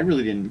wishing it. I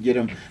really didn't get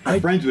them. My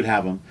friends would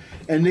have them,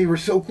 and they were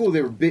so cool.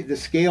 They were big. The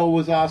scale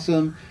was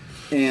awesome,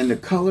 and the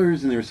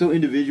colors, and they were so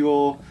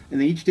individual. And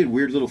they each did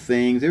weird little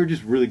things. They were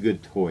just really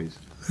good toys.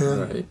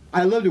 Right.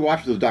 I love to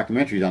watch those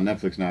documentaries on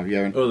Netflix now. If you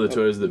haven't, the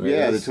toys that made us.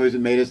 Yeah, the toys that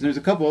made us. And there's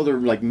a couple other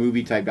like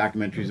movie type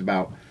documentaries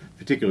about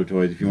particular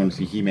toys. If you want to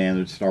see He-Man,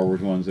 there's Star Wars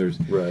ones. There's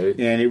right.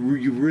 And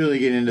you really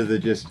get into the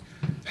just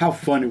how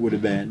fun it would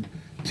have been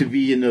to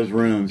be in those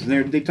rooms.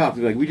 And they talk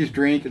like we just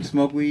drink and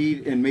smoke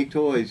weed and make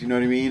toys. You know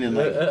what I mean? And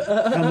like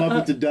come up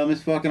with the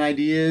dumbest fucking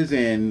ideas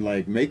and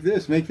like make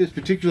this.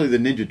 Particularly the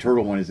Ninja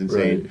Turtle one is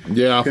insane. Right.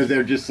 Yeah, because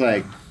they're just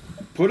like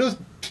put a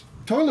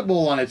toilet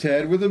bowl on its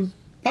head with a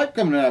pipe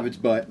coming out of its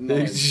butt.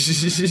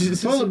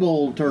 Toilet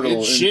bowl turtle.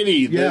 It's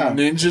shitty. Yeah.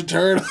 The Ninja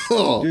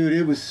Turtle. Dude,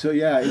 it was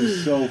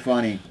so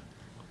funny.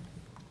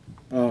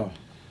 Oh,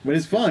 but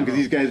it's fun because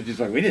these guys are just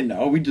like we didn't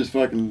know. We just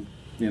fucking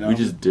we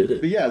just did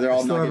it. But yeah, they're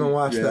all. I still haven't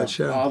watched that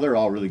show. Oh, they're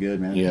all really good,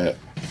 man. Yeah.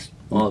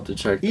 I'll have to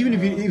check.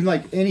 Even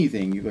like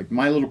anything, like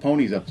My Little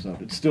Ponies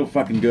episode, it's still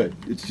fucking good.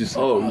 It's just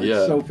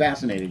it's so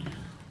fascinating.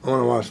 I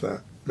want to watch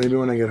that. Maybe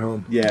when I get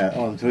home. Yeah.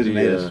 Oh, the Toys That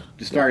Made Us.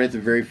 Just start at the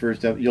very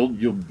first episode.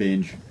 You'll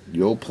binge.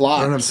 You'll plot.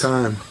 I don't have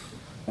time.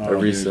 I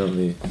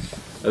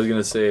was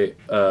gonna say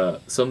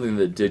something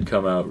that did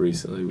come out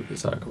recently. We could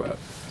talk about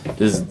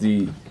is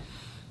the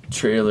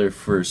trailer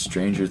for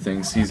Stranger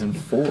Things season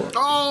 4.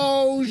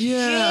 Oh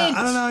yeah! Shit.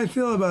 I don't know how I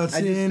feel about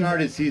seeing. I just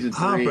started season 3.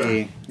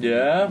 Hopper.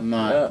 Yeah, I'm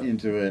not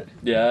into it.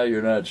 Yeah,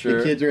 you're not sure.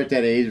 The kids are at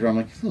that age where I'm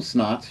like, little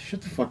snots,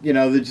 shut the fuck. You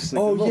know, they're just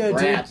like little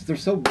brats.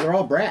 Dude. They're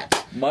all brats.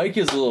 Mike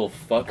is a little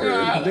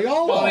fucker. They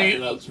all are.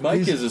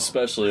 Mike is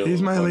especially.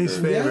 He's my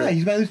least favorite. Yeah,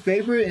 he's my least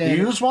favorite. And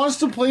he just wants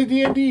to play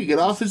D&D. Get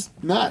off his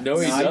nuts. No,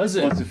 he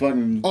doesn't. He wants to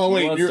fucking. Oh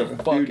wait, he wants to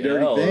fuck do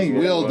dirty things.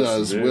 Will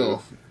does.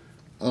 Will.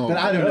 Oh, but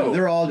I don't know.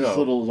 They're all just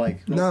little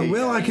like. No, okay,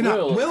 Will, I can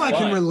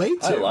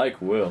relate to. I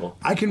like Will.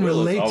 I can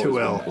relate to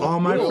Will.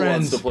 All my Will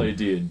friends wants to play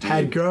D&D.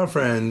 had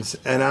girlfriends,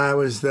 and I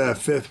was the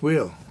fifth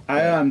wheel.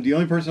 The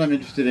only person I'm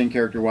interested in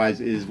character-wise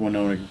is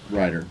Winona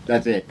Ryder.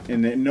 That's it,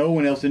 and then no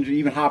one else.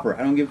 Even Hopper, I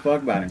don't give a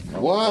fuck about him.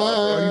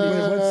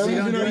 What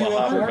season are you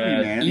Hopper, on?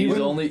 man.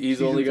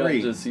 He's only got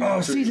to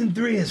season 3. Season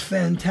 3 is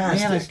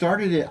fantastic. Man, I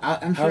started it.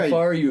 I'm sure. How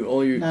far are you?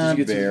 Did you get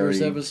to the first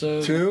very.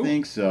 episode? 2? I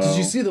think so. Did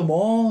you see them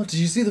all? Did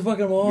you see the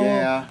fucking all?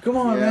 Yeah. Come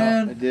on, yeah,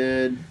 man. I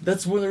did.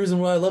 That's one of the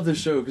reasons why I love this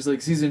show. Because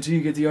like season 2,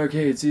 you get the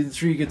arcade. Season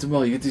 3, you get the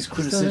mall. You get these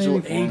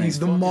quintessential 80s.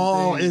 The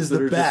mall things is that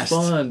the are best.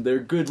 Just fun. They're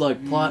good,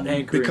 like plot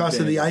anchoring. Because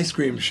of the things. ice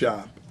cream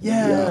shop.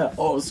 Yeah.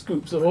 Oh,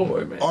 Scoops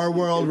Ahoy, man. Our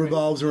world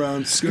revolves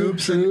around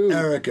Scoops and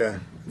Erica.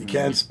 You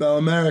can't spell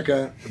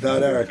America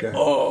without Erica.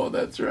 Oh,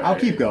 that's right. I'll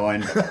keep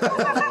going.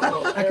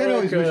 I kind of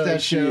always wish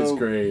that She show. is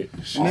great.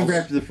 Remember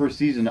after the first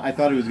season, I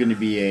thought it was going to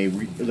be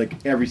like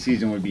every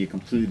season would be a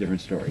completely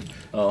different story.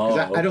 Oh,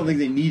 I don't think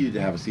they needed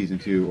to have a season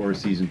 2 or a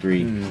season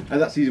 3. I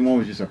thought season 1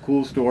 was just a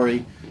cool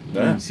story.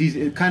 Yeah.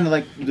 And kind of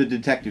like the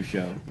detective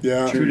show.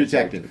 Yeah. True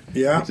Detective.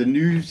 Yeah. It's a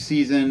new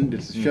season.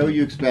 It's a show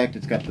you expect.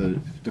 It's got the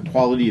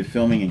quality of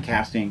filming and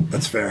casting.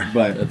 That's fair.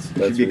 But That's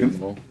it should be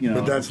reasonable.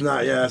 But that's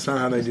not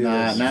how they do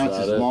this. Now it's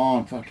this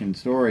long fucking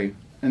story,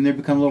 and they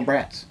become little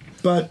brats.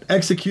 But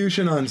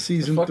execution on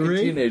season Fucking 3.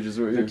 teenagers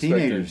were They're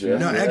teenagers, Jeff.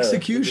 No, Yeah.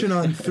 execution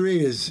on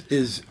 3 is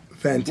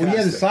fantastic. Well,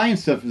 yeah, the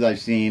science stuff that I've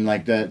seen,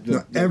 like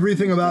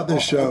everything about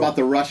this show. about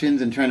the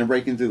Russians and trying to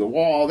break in through the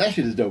wall, that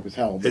shit is dope as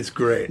hell. But It's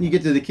great. when you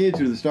get to the kids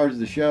who are the stars of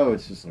the show,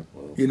 it's just like,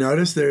 whoa. You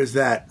notice there's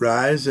that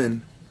rise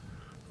in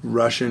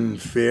Russian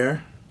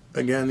fear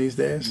again these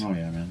days? Oh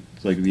yeah, man,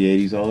 it's like the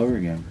 '80s all over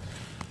again.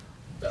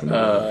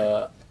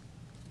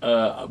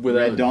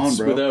 Red Dawn,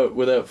 bro.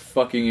 Without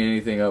fucking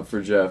anything up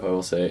for Jeff, I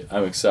will say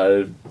I'm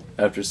excited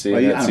after seeing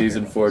I that don't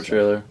season care 4 about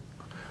trailer.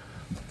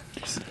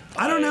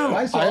 I don't know.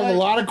 I I have a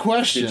lot of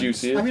questions. Did you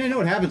see it? I mean, I know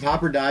what happens.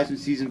 Hopper dies in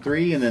season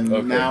 3, and then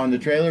Okay. now in the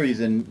trailer he's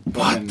in.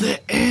 But the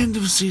end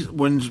of season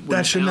when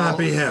That should not Al-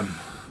 be him.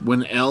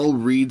 when Elle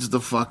reads the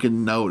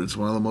fucking note, it's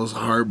one of the most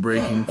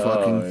heartbreaking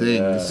fucking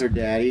things. Her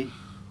daddy.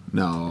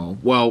 No.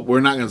 Well,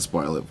 we're not going to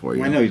spoil it for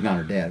you. Well, I know he's not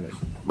her dad,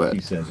 but he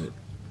says it.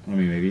 I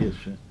mean, maybe he is.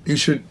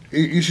 Shit.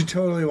 You should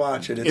totally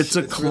watch it. It's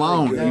a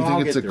clone. Really you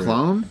think it's a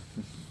clone?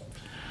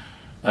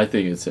 I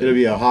think it's him. It'll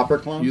be a Hopper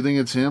clone? You think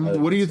it's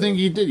him? What do you think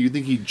he did? You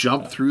think he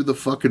jumped through the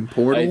fucking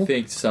portal? I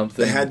think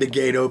something. They had the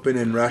gate open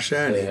in Russia.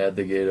 And They had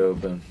the gate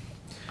open.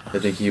 I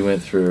think he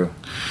went through.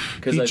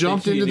 He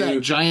jumped into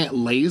that giant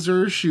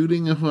laser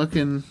shooting a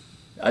fucking...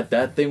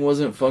 That thing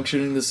wasn't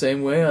functioning the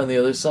same way on the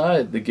other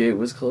side. The gate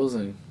was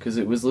closing because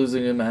it was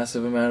losing a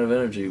massive amount of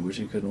energy, which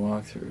he couldn't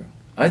walk through.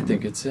 I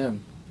think it's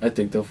him. I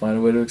think they'll find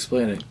a way to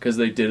explain it because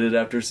they did it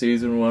after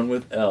season 1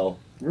 with Elle.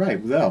 Right,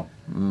 with Elle.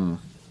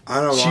 I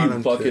don't want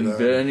him She fucking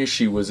vanished.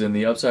 She was in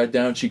the Upside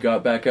Down. She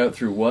got back out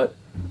through what?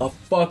 A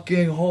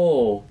fucking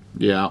hole.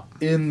 Yeah.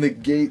 In the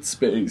gate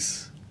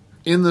space.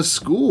 In the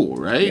school,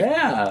 right?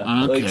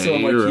 Yeah. Okay, so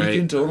I'm like, you're you right.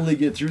 can totally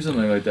get through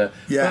something like that.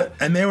 Yeah,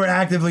 and they were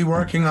actively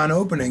working on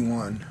opening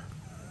one.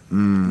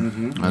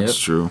 That's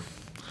true.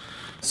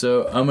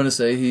 So I'm gonna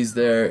say he's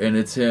there, and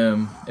it's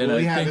him. And Will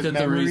he I have think his that the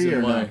memory reason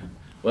or why. not?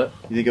 What?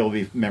 You think it'll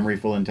be memory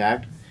full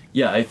intact?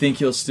 Yeah, I think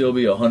he'll still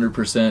be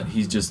 100%.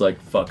 He's just like,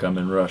 fuck, I'm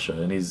in Russia.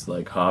 And he's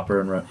like Hopper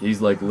and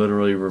he's like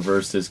literally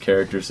reversed his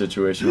character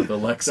situation with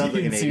Alexei Sounds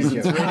like in an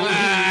season 3.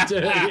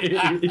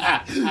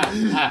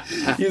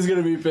 He's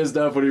going to be pissed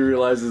off when he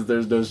realizes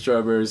there's no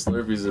strawberry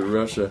Slurpees in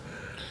Russia.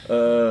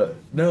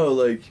 No,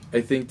 like,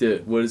 I think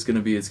that what it's going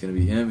to be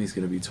him. He's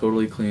going to be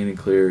totally clean and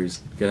clear. He's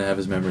going to have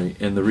his memory.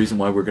 And the reason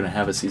why we're going to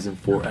have a season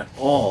 4 at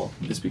all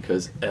is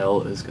because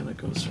Elle is going to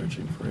go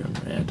searching for him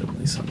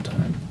randomly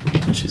sometime.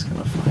 And she's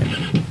going to find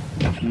him.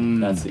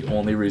 That's the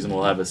only reason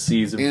we'll have a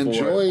season 4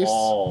 at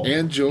all.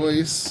 And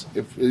Joyce,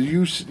 if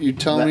you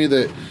tell me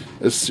that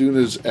as soon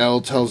as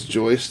Elle tells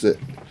Joyce that,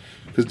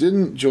 because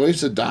didn't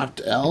Joyce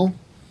adopt Elle?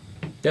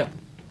 Yeah.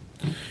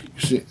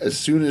 See, as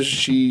soon as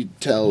she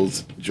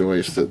tells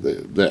Joyce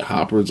that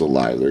Hopper's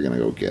alive, they're gonna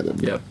go get him.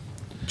 Yep.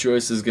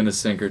 Joyce is gonna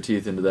sink her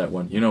teeth into that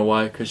one. You know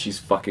why? Because she's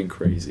fucking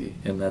crazy,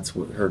 and that's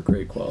what her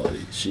great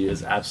quality. She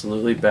is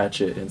absolutely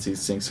batshit, and she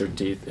sinks her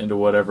teeth into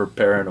whatever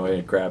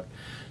paranoia crap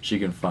she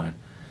can find.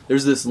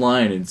 There's this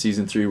line in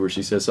season 3 where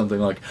she says something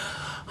like,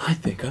 I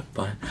think I'm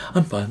fine.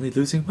 I'm finally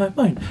losing my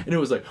mind. And it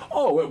was like,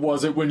 oh, it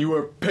wasn't when you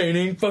were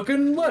painting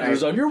fucking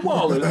letters on your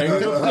wall and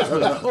hanging up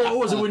Christmas. Oh, it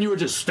wasn't when you were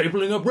just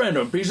stapling up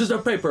random pieces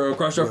of paper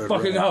across your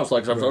fucking house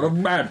like some sort of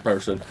mad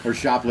person. Or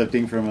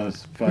shoplifting from a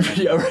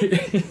fucking yeah,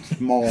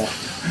 right. mall.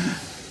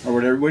 Or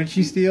whatever. What did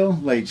she steal?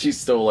 Like she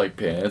stole like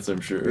pants,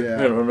 I'm sure.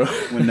 Yeah. I don't know.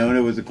 When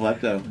Nona was a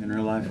klepto in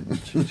her life.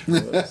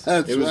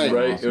 That's it was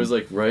right. Awesome. It was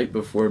like right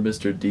before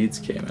Mr. Deeds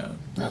came out.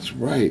 That's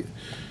right.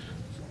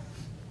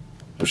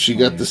 But she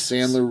got the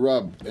Sandler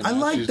rub. And I now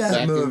like she's that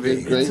back in movie.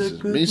 good graces. It's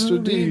a good Mr.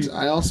 movie. Deeds,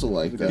 I also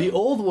like that. The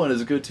old one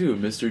is good too.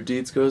 Mr.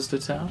 Deeds Goes to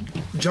Town.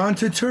 John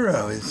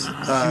Turturro is She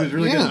was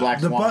really good in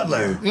Black the Swan,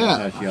 butler. too.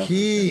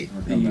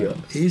 Yeah.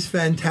 He's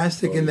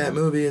fantastic in that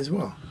movie as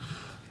well.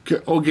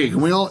 Okay,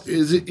 can we all?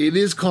 It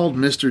is called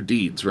Mr.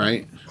 Deeds,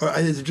 right? Or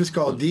is it just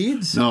called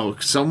Deeds? No,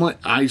 someone.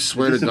 I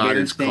swear to this a God,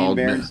 it's Berenstain called.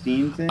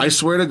 Berenstein thing? I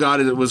swear to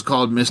God, it was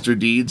called Mr.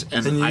 Deeds,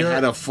 and And I you're-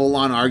 had a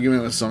full-on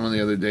argument with someone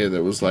the other day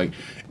that was like,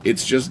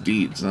 "It's just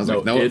Deeds," and I was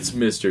like, "No, it's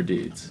Mr.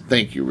 Deeds."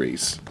 Thank you,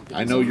 Reese.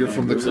 I know you're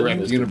from the It's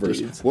correct Mr. universe.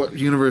 Deeds. What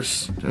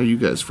universe are you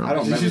guys from? I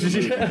don't remember.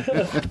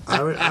 The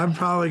movie. I'd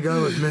probably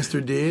go with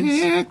Mr. Deeds.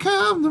 Here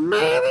come the man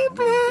in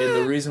black. And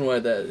the reason why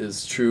that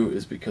is true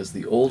is because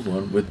the old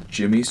one with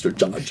Jimmy Star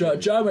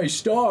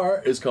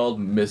is called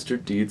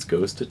Mr. Deeds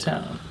Goes to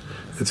Town.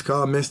 It's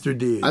called Mr.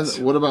 Deeds.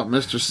 What about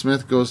Mr.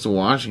 Smith Goes to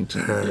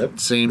Washington? Yep.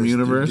 Same Mr.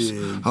 universe.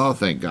 Deeds. Oh,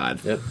 thank God.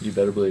 Yep, you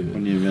better believe it.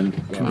 Wouldn't even.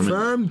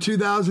 Confirmed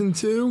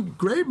 2002.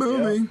 Great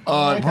movie.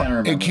 I kinda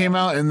remember It came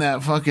out in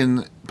that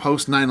fucking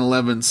post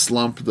 9/11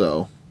 slump,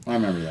 though. I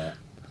remember that.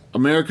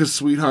 America's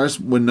Sweetheart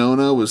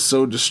Winona was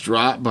so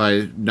distraught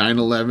by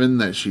 9/11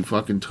 that she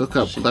fucking took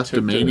up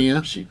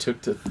kleptomania. She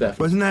took to theft.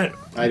 Wasn't that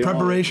I don't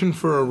preparation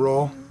for a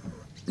role?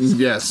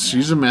 Yes,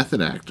 she's a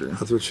method actor.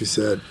 That's what she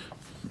said.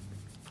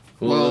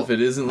 Well, if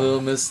it isn't Little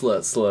Miss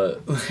Slut.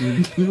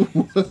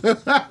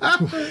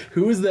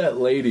 Who is that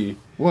lady?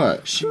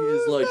 What? She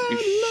is like a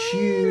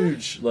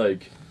huge,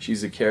 like,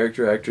 she's a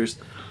character actress.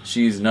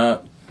 She's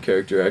not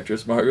character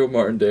actress Margot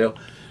Martindale,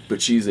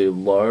 but she's a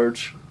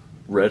large,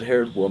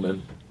 red-haired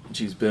woman.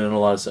 She's been in a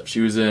lot of stuff.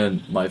 She was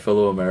in My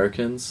Fellow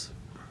Americans.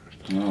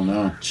 Oh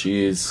no.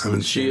 She is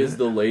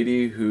the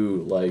lady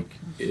who, like,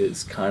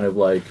 is kind of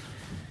like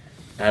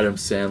Adam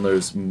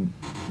Sandler's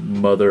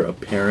mother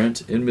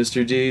apparent in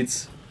Mr.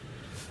 Deeds.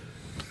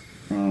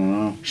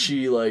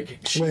 She Wait,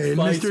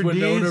 fights Mr.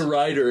 Winona Deeds?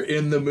 Ryder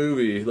in the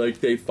movie. Like,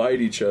 they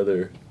fight each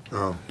other.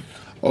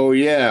 Oh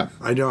yeah.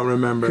 I don't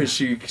remember. Because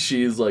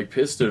she is like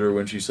pissed at her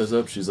when she says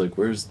up. She's like,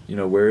 where is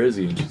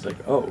he? And she's like,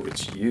 oh,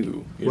 it's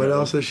you. What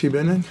else has she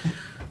been in?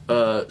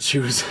 She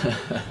was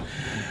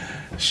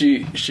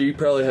she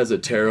probably has a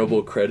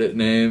terrible credit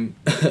name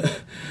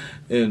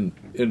in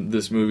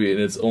this movie,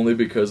 and it's only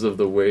because of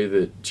the way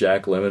that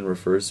Jack Lemmon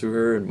refers to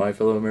her in My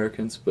Fellow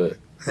Americans. But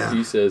Yeah.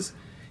 He says,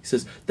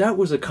 that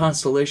was a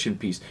constellation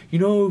piece. You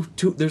know,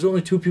 there's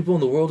only 2 people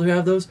in the world who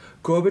have those: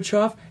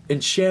 Gorbachev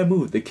and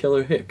Shamu, the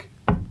killer hick.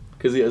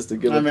 Because he has to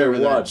give up their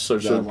watch, so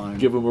she'll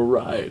give him a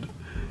ride.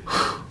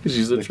 Because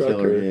she's a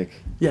trucker.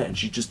 Yeah, and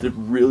she's just a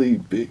really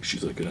big.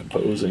 She's like an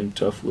imposing,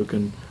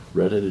 tough-looking,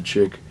 redheaded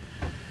chick.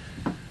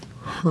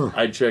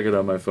 I'd check it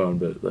on my phone,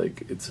 but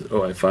like it's.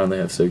 Oh, I finally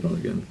have signal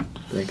again.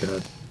 Thank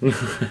God.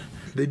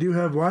 They do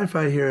have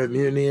Wi-Fi here at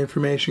Mutiny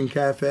Information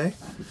Cafe.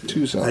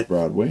 2 South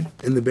Broadway.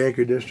 In the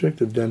Baker District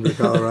of Denver,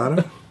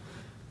 Colorado.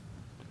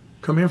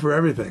 Come here for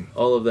everything.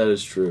 All of that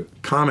is true.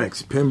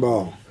 Comics,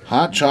 pinball.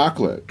 Hot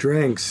chocolate.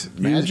 Drinks.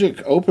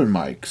 Magic open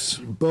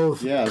mics.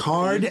 Both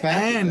card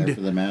and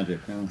for the magic.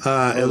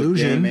 Yeah.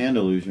 illusion. Game and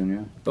illusion,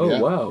 yeah. Oh, Yeah.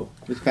 wow.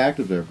 It's packed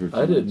up there for 2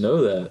 I didn't months.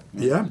 know that.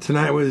 Yeah,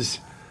 tonight was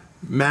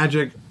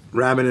Magic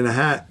Rabbit in a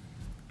Hat.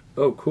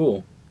 Oh,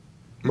 cool.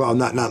 Well,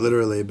 not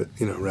literally, but,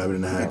 you know, Rabbit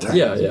in a Hat. type.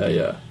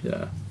 Yeah.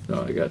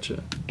 No, I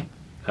gotcha.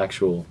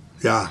 Actual.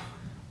 Yeah.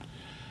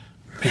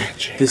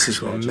 Magic. This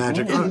is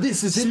Magic. And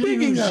this is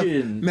Speaking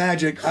illusion. of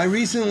magic, I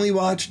recently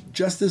watched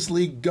Justice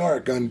League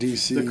Dark on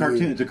DC. The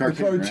cartoon. It's a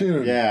cartoon. The cartoon.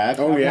 Right? Yeah.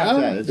 Oh, yeah?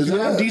 That. It's, Is it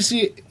on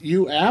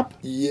DCU app?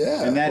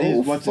 Yeah. and that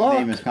is what's fuck. his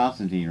name is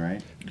Constantine,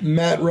 right?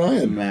 Matt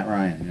Ryan Matt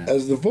Ryan. Yeah.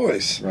 as the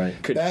voice. Right.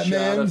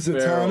 Batman,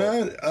 Conchata Farrell.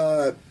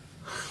 Zatanna.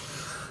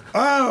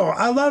 Oh,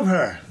 I love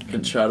her.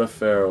 Conchata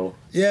Farrell.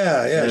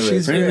 Yeah, Anyway,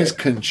 she's Her name great. is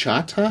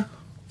Conchata?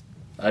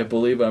 I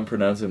believe I'm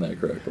pronouncing that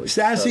correctly.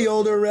 Sassy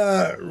older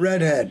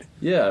redhead.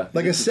 Yeah.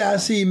 Like a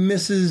sassy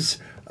Mrs.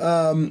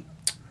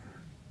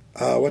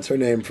 What's her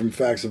name from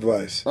Facts of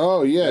Life?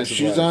 Oh, yeah. Facts of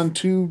She's Life. on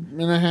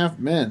 2.5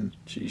 Men.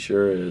 She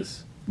sure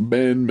is.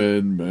 Men.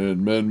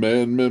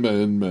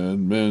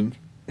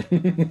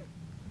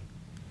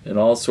 And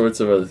all sorts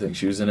of other things.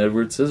 She was in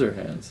Edward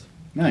Scissorhands.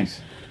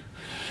 Nice.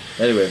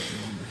 Anyway,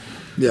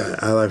 Yeah,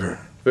 I love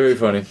her. very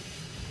funny.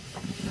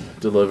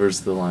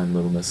 Delivers the line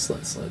Little Miss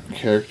Sled.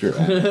 Character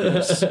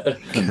actress.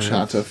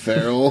 Conchata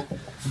Farrell.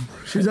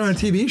 She was on a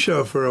TV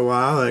show for a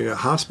while, like a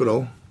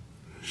hospital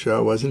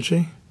show, wasn't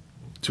she?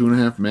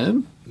 2.5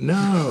 Men?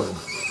 No.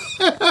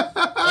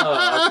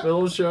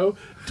 Hospital show,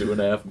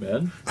 2.5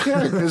 Men.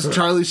 Yeah, because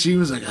Charlie Sheen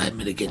was like, I'm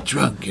going to get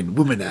drunk and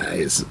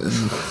womanize.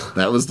 And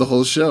that was the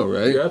whole show,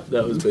 right? Yep,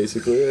 that was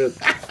basically it.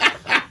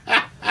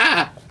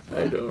 I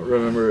don't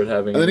remember it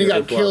having. And then he any got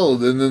other plot.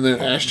 killed, and then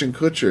Ashton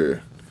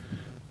Kutcher.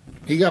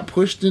 He got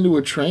pushed into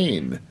a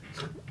train.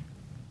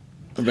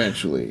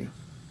 Eventually.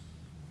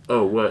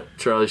 Oh, what?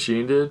 Charlie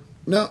Sheen did?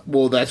 No,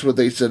 well, that's what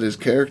they said his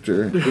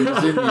character. He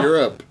was in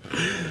Europe.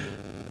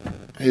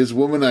 His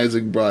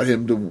womanizing brought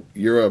him to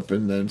Europe,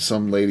 and then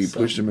some lady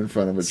pushed him in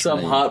front of a Some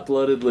train.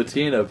 hot-blooded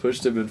Latina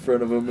pushed him in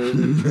front of a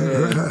moving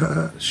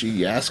train.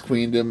 She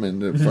ass-queened him in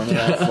front of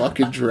that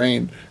fucking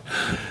train.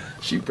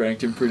 She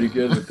pranked him pretty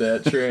good with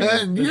that train.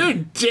 And you're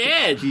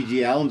dead!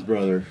 G.G. Allen's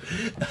brother.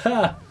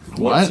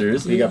 What?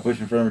 Seriously? He got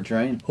pushed in front of a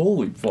train.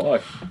 Holy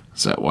fuck.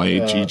 Is that why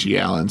G.G.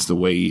 Allen's the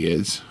way he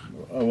is?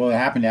 Well, it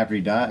happened after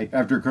he died.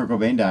 After Kurt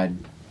Cobain died,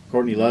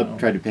 Courtney Love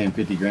tried to pay him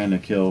 $50,000 to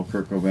kill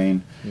Kurt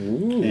Cobain,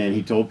 and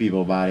he told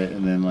people about it.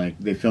 And then, like,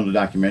 they filmed a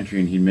documentary,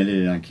 and he admitted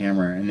it on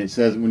camera. And it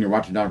says when you're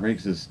watching the documentary,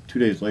 it says 2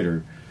 days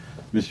later,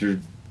 Mr.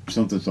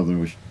 Something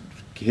was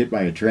hit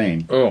by a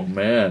train. Oh,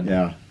 man.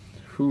 Yeah,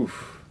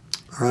 Oof.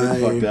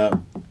 it's fucked up.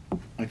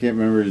 I can't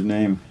remember his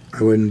name.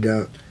 I wouldn't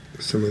doubt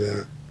some of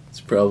that. It's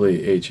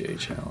probably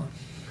H.H. Allen.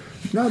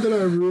 Not that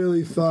I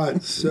really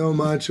thought so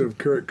much of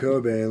Kurt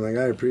Cobain. Like,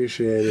 I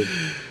appreciated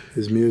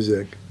his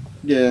music.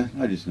 Yeah,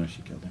 I just know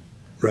she killed him.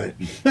 Right.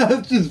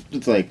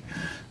 it's like,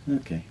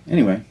 okay.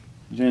 Anyway,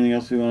 is there anything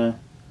else we want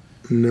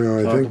No, to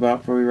I talk think about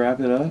before we wrap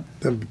it up?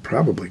 that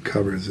probably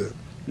covers it.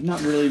 There's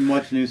not really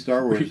much new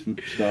Star Wars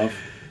stuff.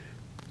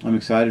 I'm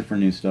excited for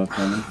new stuff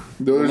coming.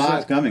 There's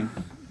Lots coming.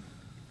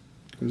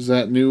 There's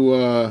that new,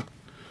 I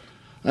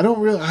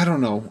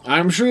don't know.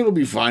 I'm sure it'll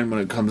be fine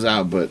when it comes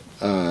out, but,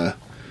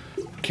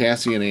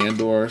 Cassian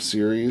Andor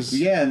series.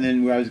 Yeah, and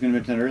then I was going to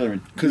mention that earlier.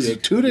 Because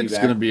Tudyk's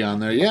going to be on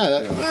there.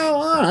 Yeah, well,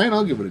 all right,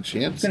 I'll give it a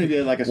chance. It's going to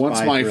be like a spy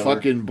Once my thriller.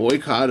 fucking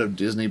boycott of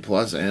Disney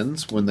Plus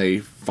ends, when they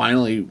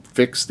finally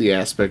fix the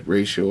aspect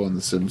ratio on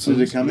The Simpsons,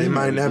 Is it coming? They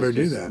might Or is never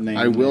this do just that.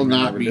 I will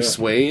not never be do it?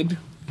 swayed.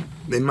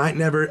 They might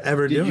never,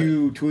 ever do Did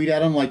you tweet at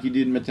them like you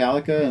did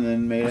Metallica and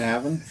then made it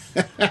happen?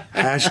 it.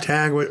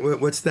 Hashtag,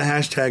 what's the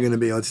hashtag going to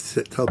be? Let's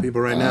tell people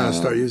right now.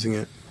 Start using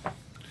it.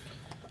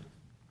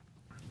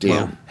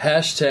 Damn.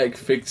 Hashtag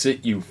fix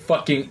it, you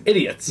fucking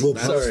idiots. We'll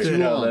post Sorry, it.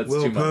 no, that's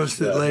We'll too much.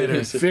 post it No.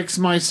 later. Fix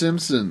my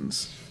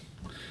Simpsons.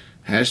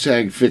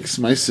 Hashtag fix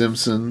my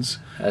Simpsons.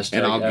 Hashtag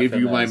And I'll give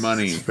you my FMS.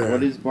 money. Fair.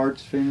 What is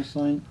Bart's famous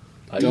line?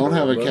 Don't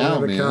have a Well, cow,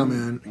 Have a man. cow,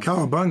 man.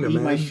 Cowabunga, Eat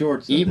man. my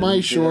shorts. Eat my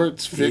Yeah.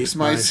 shorts, fix Eat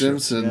my my shorts.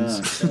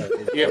 Simpsons. Yeah.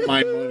 Get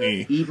my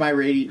money. Eat my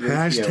ratio.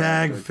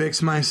 Hashtag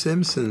fix my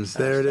Simpsons.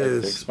 There it Hashtag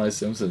is. Fix my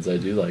Simpsons. I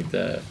do like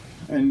that.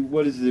 And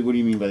what is it? What do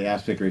you mean by the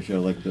aspect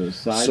ratio? Like the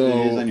size So,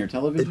 it is on your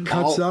television? It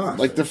cuts off.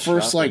 Like the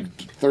first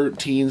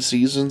 13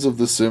 seasons of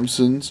The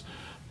Simpsons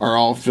are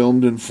all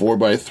filmed in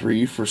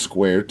 4:3 for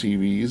square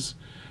TVs,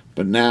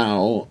 But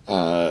now,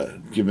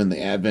 given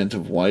the advent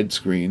of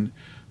widescreen,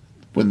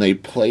 when they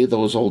play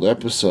those old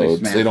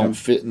episodes, they don't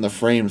fit in the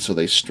frame, so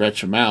they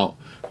stretch them out,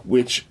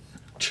 which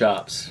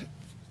chops.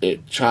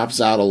 It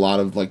chops out a lot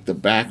of like the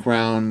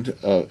background,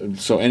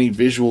 so any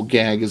visual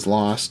gag is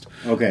lost.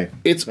 Okay,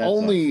 it's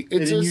only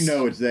it's and you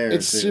know it's there.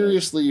 It's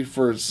seriously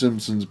for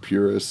Simpsons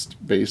purists,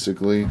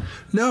 basically.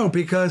 No,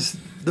 because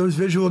those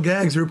visual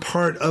gags are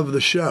part of the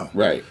show.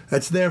 Right.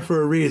 That's there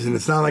for a reason.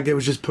 It's not like it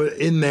was just put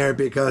in there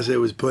because it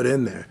was put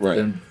in there. Right.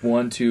 Then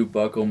 1, 2,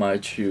 buckle my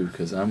chew,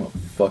 because I'm a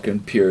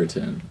fucking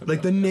Puritan.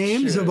 Like the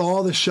names of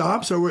all the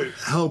shops are what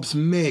helps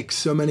make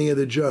so many of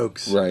the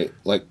jokes. Right.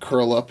 Like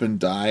Curl Up and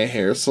Dye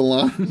Hair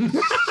Salon.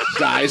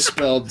 Dye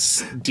spelled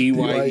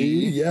D-Y-E.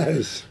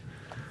 Yes.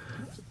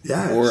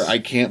 Yes. Or I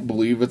Can't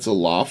Believe It's a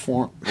Law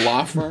Firm.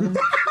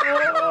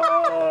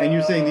 And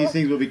you're saying these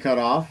things will be cut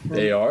off?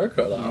 They are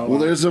cut off. Well,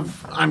 there's a.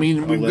 I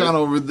mean, we've gone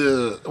over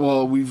the.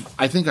 Well,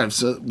 I think I've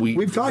said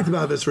we've talked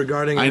about this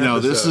regarding. I know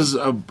this is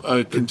episode.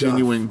 a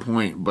continuing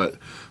point, but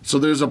so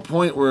there's a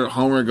point where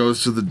Homer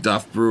goes to the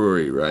Duff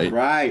Brewery, right?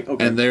 Right.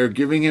 Okay. And they're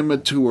giving him a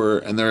tour,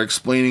 and they're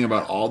explaining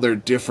about all their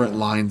different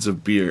lines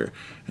of beer,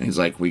 and he's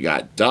like, "We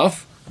got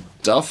Duff,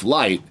 Duff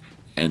Light,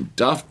 and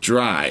Duff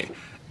Dry."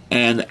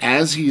 And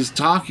as he's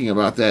talking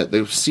about that,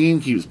 the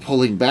scene keeps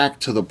pulling back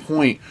to the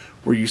point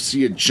where you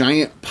see a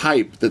giant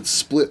pipe that's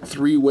split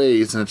 3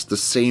 ways, and it's the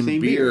same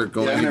beer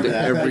going into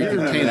every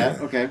container.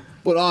 Okay.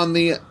 But on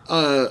the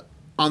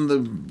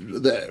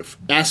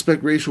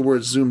aspect ratio where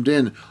it's zoomed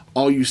in,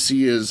 all you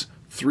see is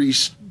 3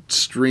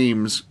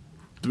 streams.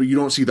 You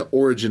don't see the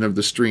origin of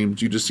the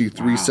streams. You just see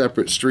 3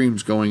 separate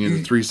streams going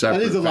into 3 separate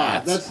That is a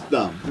lot. vats. That's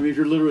dumb. I mean, if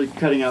you're literally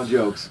cutting out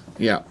jokes.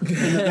 Yeah. And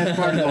the best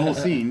part of the whole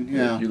scene.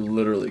 Yeah. You're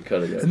literally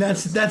cutting out. And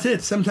that's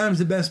it. Sometimes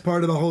the best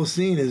part of the whole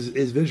scene is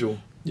visual.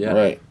 Yeah.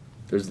 Right.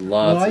 There's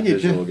lots of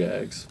visual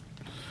gags.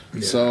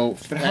 So,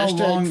 But how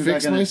long hashtag is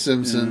fix that my gonna-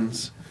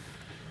 Simpsons.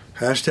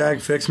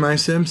 Hashtag fix my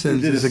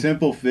Simpsons. Is it a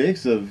simple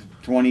fix of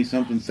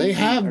 20-something? They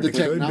have the Could be.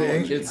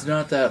 technology. It's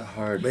not that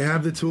hard. They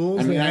have the tools.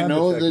 I mean, they I have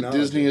know the that technology.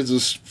 Disney is a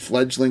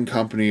fledgling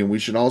company, and we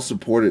should all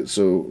support it.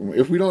 So,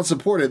 if we don't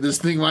support it, this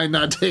thing might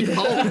not take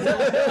hold. I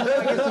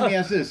guess let me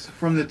ask this: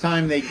 from the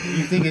time you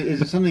think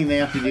is it something they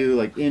have to do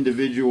like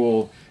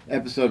individual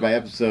episode by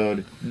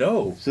episode?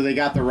 No. So they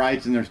got the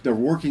rights and they're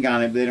working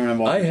on it, but they don't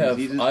have all. I the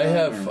seasons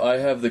done, or- I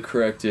have the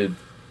corrected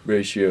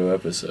ratio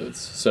episodes,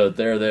 so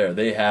they're there.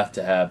 They have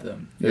to have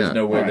them. There's Yeah.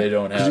 no way they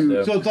don't have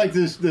them. So it's like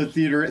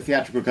the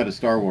theatrical cut of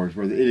Star Wars,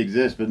 where it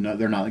exists, but no,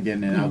 they're not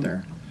getting it out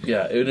there.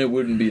 Yeah, and it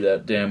wouldn't be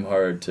that damn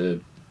hard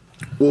to.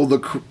 Well, the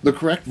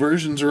correct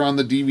versions are on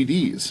the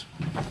DVDs.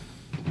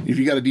 If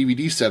you got a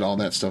DVD set, all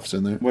that stuff's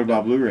in there. What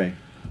about Blu-ray?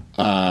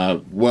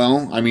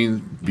 Well, I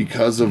mean,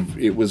 because of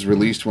it was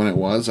released when it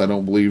was, I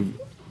don't believe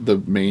the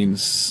main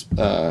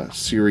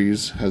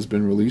series has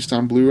been released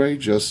on Blu-ray.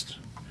 Just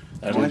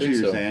I That's don't what think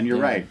you're so. saying. You're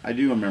right. I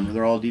do remember.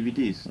 They're all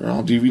DVDs. they're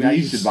all DVDs. I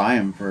used to buy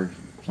them for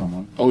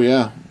someone. Oh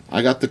yeah,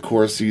 I got the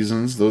core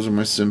seasons. Those are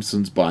my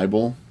Simpsons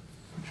Bible.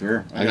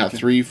 Sure. I got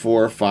 3,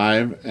 4,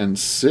 5, and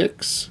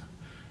 6.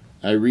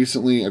 I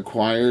recently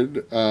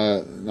acquired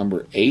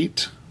number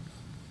 8.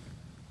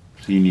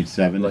 So you need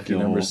 7. Lucky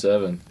number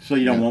 7. So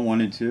you don't want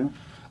 1 and 2?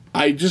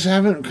 I just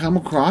haven't come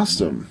across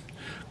them.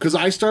 Because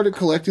I started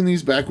collecting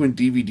these back when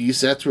DVD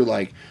sets were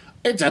like,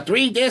 it's a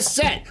 3-disc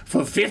set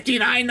for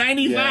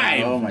 $59.95.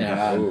 Yeah. Oh my Yeah.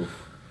 god. Ooh.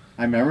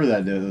 I remember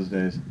those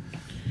days.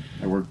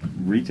 I worked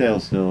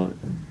retail still.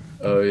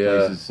 Oh yeah,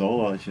 Places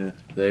sold all that shit.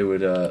 they would.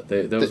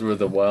 Those were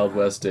the Wild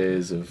West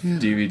days of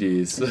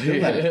DVDs. Still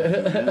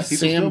that. People still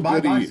Sam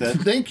buy Goody. box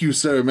sets. Thank you,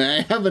 sir. May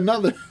I have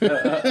another?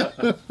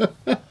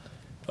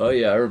 Oh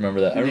yeah, I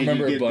remember that. I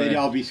remember they'd buying.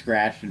 all be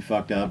scratched and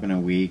fucked up in a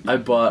week. I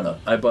bought the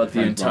Friends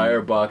entire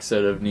bought it. box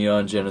set of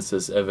Neon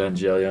Genesis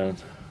Evangelion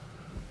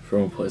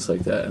from a place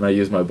like that, and I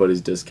used my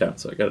buddy's discount,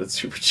 so I got it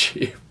super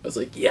cheap. I was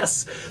like,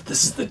 "Yes,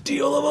 this is the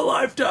deal of a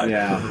lifetime!"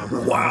 Yeah.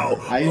 Wow,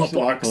 I a used to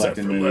love box set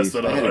for collecting less movies.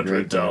 than I had a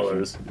great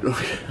 $100.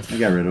 I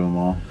got rid of them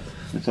all.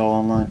 It's all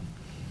online.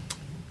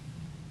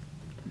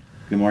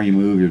 The more you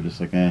move, you're just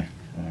like, fuck.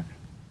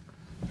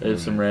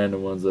 There's some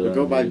random ones that But I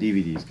go don't buy need.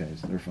 DVDs,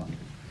 guys. They're fun.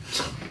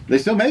 They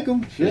still make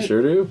them. They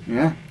sure do.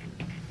 Yeah.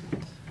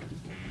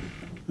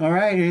 All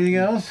right. Anything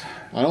else?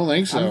 I don't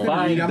think so.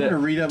 I'm gonna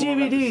read up all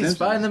about the DVDs. Simpsons.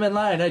 Find them in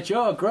line at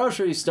your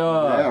grocery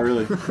store. Yeah,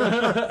 really.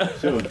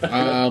 Sure.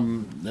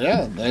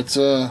 Yeah, that's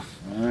All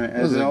right.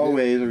 As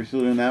always, are we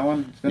still doing that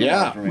one? It's been a while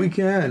Yeah. for me. We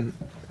can.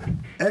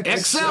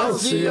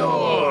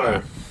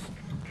 Excelsior!